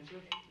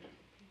expensive.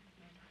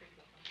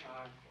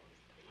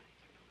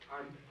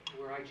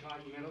 Where I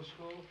taught in middle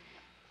school,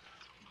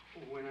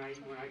 when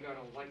I got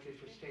elected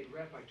for state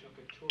rep, I took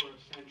a tour of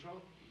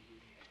Central,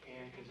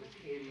 and because it's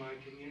in my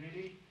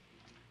community,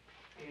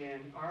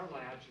 and our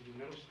labs in the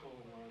middle school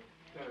were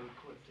better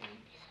equipped than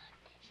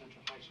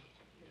Central High School.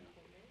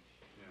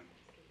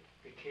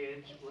 The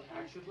kids were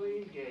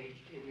actively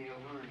engaged in their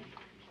learning.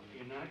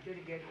 You're not going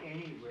to get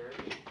anywhere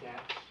if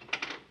that's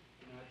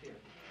not there.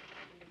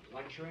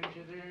 Lecturing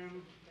to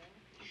them,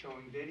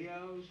 showing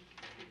videos,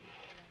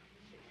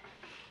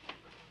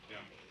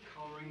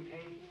 coloring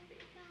pages.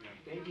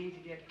 They need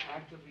to get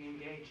actively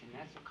engaged, and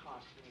that's a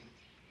costly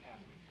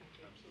effort.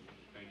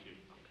 Absolutely. Thank you.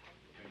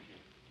 Thank you.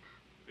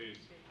 Please.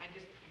 I'm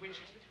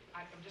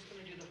just going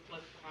to do the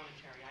flip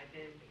commentary. I've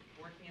been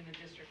working in the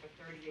district for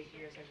 38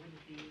 years. I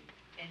wouldn't be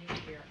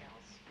anywhere else.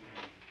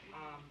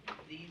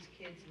 These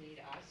kids need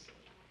us.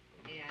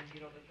 And,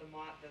 the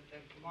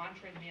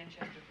mantra in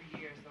Manchester for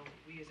years, though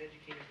we as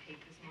educators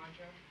hate this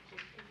mantra,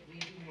 we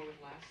do more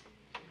with less.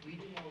 We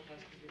do more with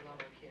less because we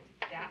love our kids.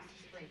 That's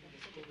the strength of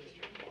the school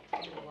district.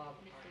 We love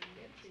our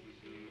kids.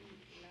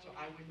 So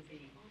I wouldn't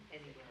be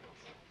anywhere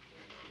else.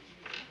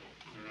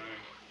 All right.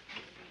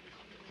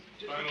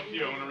 Final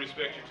few. I want to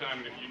respect your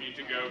time, and if you need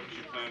to go because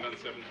you planned on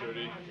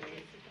 7:30.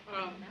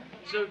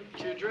 So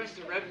to address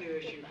the revenue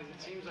issue, because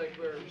it seems like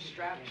we're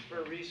strapped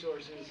for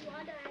resources,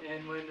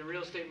 and when the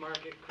real estate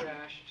market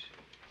crashed,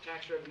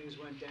 tax revenues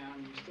went down,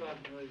 and we still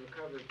haven't really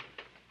recovered.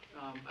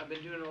 I've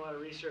been doing a lot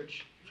of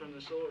research from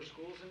the Solar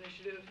Schools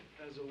Initiative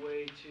as a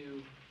way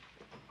to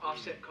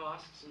offset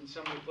costs in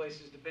some of the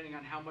places, depending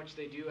on how much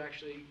they do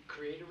actually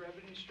create a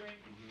revenue stream.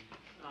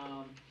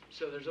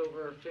 So there's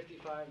over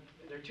 55,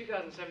 their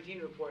 2017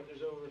 report,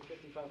 there's over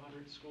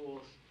 5,500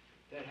 schools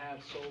that have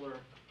solar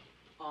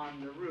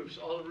on the roofs.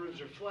 All the roofs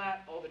are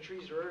flat, all the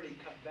trees are already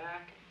cut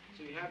back,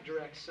 so you have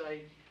direct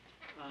sight.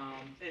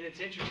 And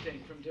it's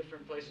interesting from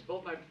different places.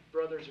 Both my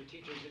brothers are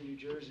teachers in New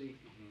Jersey,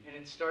 and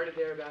it started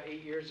there about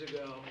 8 years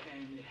ago,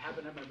 and it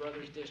happened at my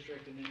brother's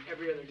district, and then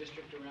every other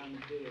district around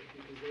them did it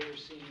because they were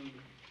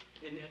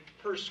seeing,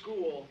 per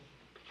school,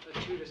 a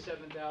 $2,000 to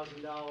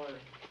 $7,000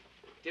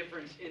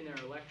 difference in their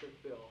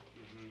electric bill.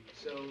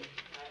 So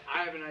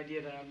I have an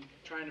idea that I'm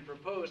trying to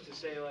propose to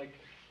say, like,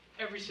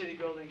 every city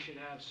building should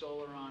have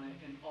solar on it,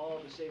 and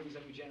all the savings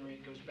that we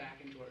generate goes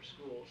back into our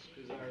schools.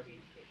 Because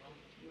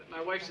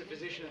my wife's a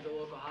physician at the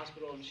local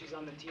hospital, and she's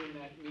on the team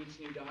that meets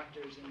new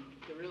doctors, and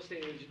the real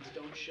estate agents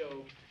don't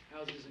show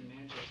houses in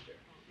Manchester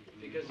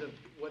because of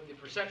what the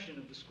perception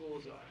of the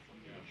schools are.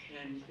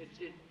 And it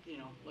you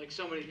know, like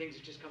so many things,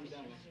 it just comes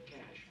down to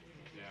cash.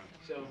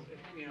 So,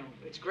 you know,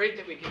 it's great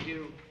that we can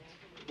do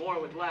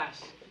more with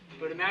less,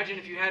 but imagine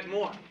if you had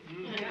more.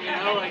 You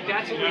know, like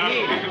that's what we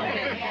need.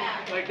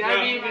 Like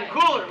that'd be even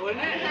cooler,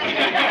 wouldn't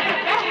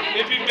it?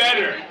 It'd be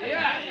better.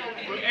 Yeah.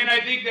 And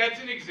I think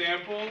that's an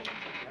example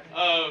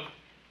of,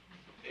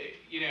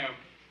 you know,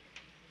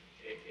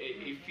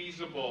 a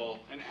feasible,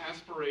 an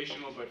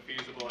aspirational but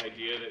feasible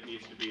idea that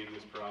needs to be in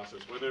this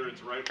process. Whether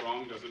it's right,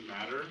 wrong, doesn't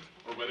matter,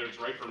 or whether it's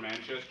right for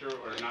Manchester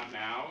or not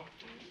now.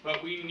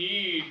 But we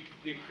need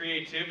the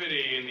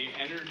creativity and the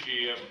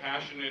energy of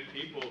passionate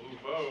people who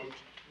vote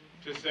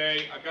to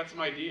say, I've got some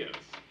ideas,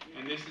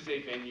 and this is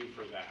a venue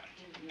for that.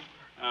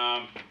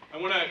 I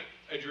want to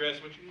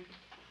address what you...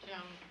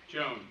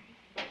 Joan.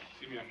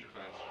 See me after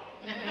class.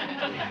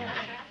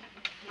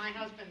 My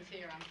husband's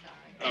here, I'm sorry.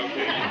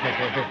 Okay.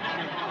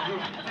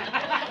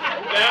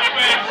 That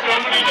went so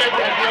many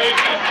different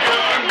places,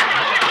 Joan.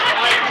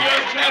 I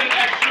just had an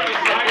extra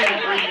assignment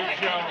for you,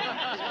 Joan.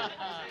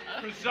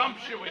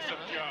 Presumptuous of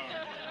Joan.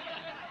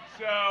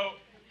 So,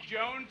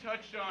 Joan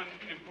touched on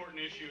an important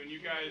issue, and you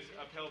guys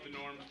upheld the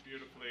norms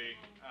beautifully,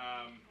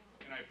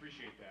 and I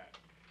appreciate that.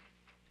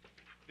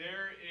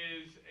 There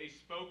is a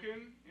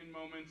spoken in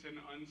moments and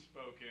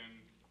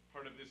unspoken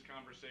part of this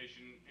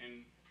conversation,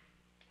 and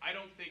I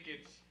don't think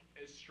it's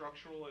as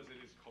structural as it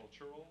is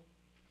cultural.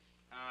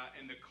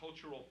 And the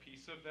cultural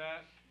piece of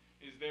that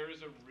is there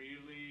is a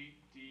really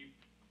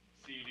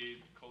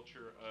deep-seated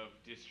culture of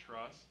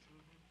distrust.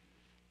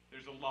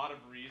 There's a lot of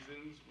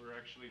reasons. We're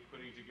actually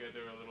putting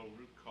together a little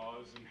root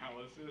cause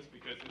analysis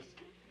because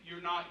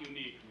you're not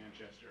unique,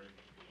 Manchester.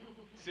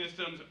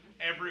 Systems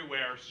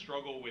everywhere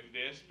struggle with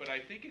this, but I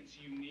think it's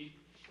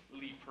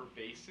uniquely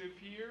pervasive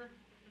here,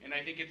 and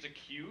I think it's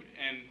acute,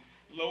 and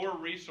lower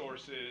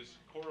resources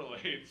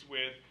correlates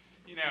with,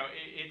 you know,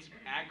 it's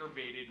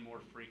aggravated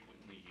more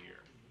frequently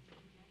here.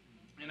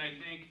 And I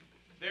think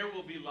there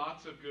will be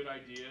lots of good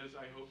ideas,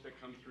 I hope, that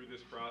come through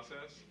this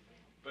process,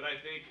 but I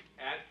think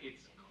at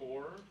its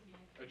core,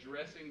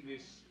 addressing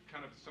this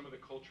kind of some of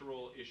the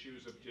cultural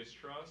issues of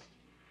distrust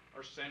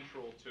are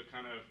central to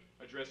kind of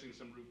addressing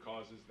some root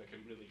causes that can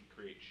really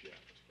create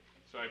shift.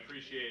 So I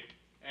appreciate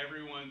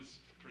everyone's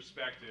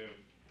perspective.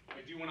 I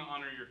do want to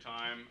honor your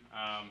time.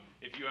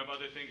 If you have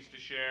other things to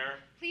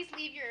share. Please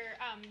leave your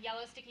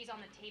yellow stickies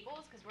on the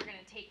tables because we're going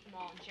to take them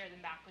all and share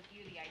them back with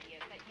you, the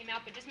ideas that came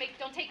out, but just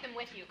don't take them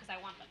with you because I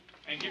want them.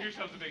 And give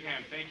yourselves a big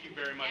hand. Thank you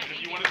very much. And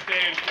if you want to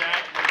stay and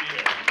chat, we'll be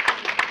here.